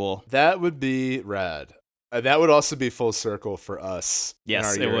sequel. That would be rad. That would also be full circle for us in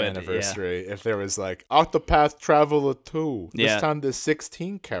our year anniversary. If there was like Octopath Traveler 2. This time there's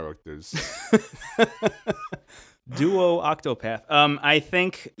 16 characters. Duo Octopath. I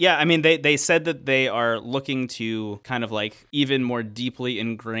think, I mean, they said that they are looking to kind of like even more deeply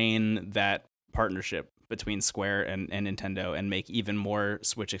ingrain that partnership between Square and Nintendo and make even more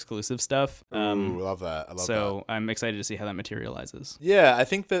Switch exclusive stuff. Love that. I love that. I'm excited to see how that materializes. Yeah, I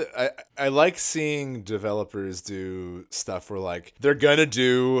think that I like seeing developers do stuff where like they're gonna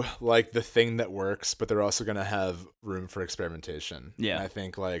do like the thing that works, but they're also gonna have room for experimentation. Yeah. And I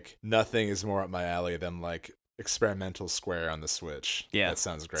think like nothing is more up my alley than like experimental Square on the Switch. Yeah, that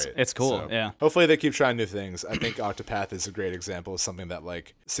sounds great. It's cool. So, yeah, hopefully they keep trying new things. I think Octopath is a great example of something that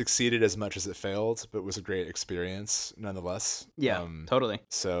like succeeded as much as it failed, but was a great experience nonetheless. Yeah, totally.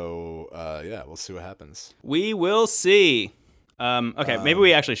 So yeah, we'll see what happens. We will see. Okay, maybe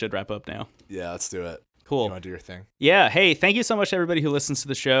we actually should wrap up now. Yeah, let's do it. Cool. You want to do your thing? Yeah. Hey, thank you so much to everybody who listens to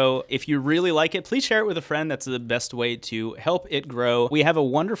the show. If you really like it, please share it with a friend. That's the best way to help it grow. We have a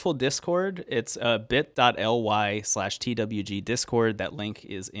wonderful Discord. It's bit.ly/TWG Discord. That link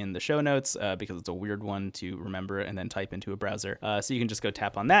is in the show notes because it's a weird one to remember and then type into a browser. So you can just go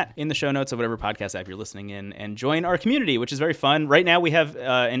tap on that in the show notes of whatever podcast app you're listening in and join our community, which is very fun. Right now we have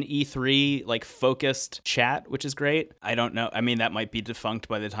an E3 like focused chat, which is great. I don't know. I mean, that might be defunct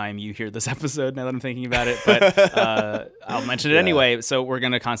by the time you hear this episode now that I'm thinking about it, but I'll mention it anyway. So we're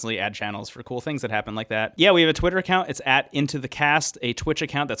going to constantly add channels for cool things that happen like that. Yeah, we have a Twitter account. It's @IntoTheCast, a Twitch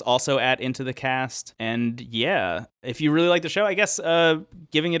account that's also @IntoTheCast. And yeah, if you really like the show, I guess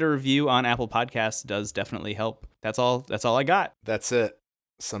giving it a review on Apple Podcasts does definitely help. That's all I got. That's it.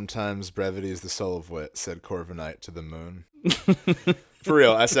 Sometimes brevity is the soul of wit, said Corviknight to the moon. For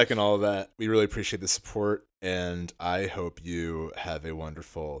real, I second all of that. We really appreciate the support, and I hope you have a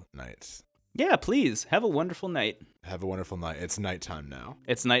wonderful night. Yeah, please. Have a wonderful night. Have a wonderful night. It's nighttime now.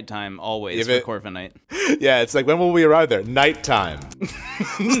 It's nighttime always for Corviknight. Yeah, it's like, when will we arrive there? Nighttime.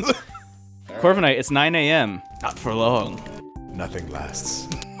 Corviknight, it's 9 a.m. Not for long. Nothing lasts.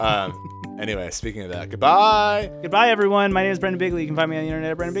 Anyway, speaking of that, goodbye. Goodbye, everyone. My name is Brendan Bigley. You can find me on the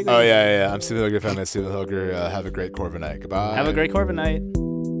internet at Brendan Bigley. Oh, yeah. I'm Stephen Hilger. Found me at Stephen Hilger. Have a great Corviknight. Goodbye. Have a great Corviknight.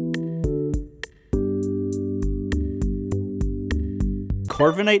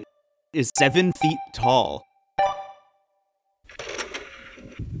 Corviknight is 7 feet tall.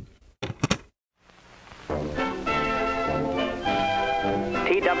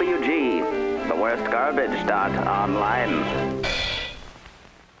 TWG, the worst garbage. .online.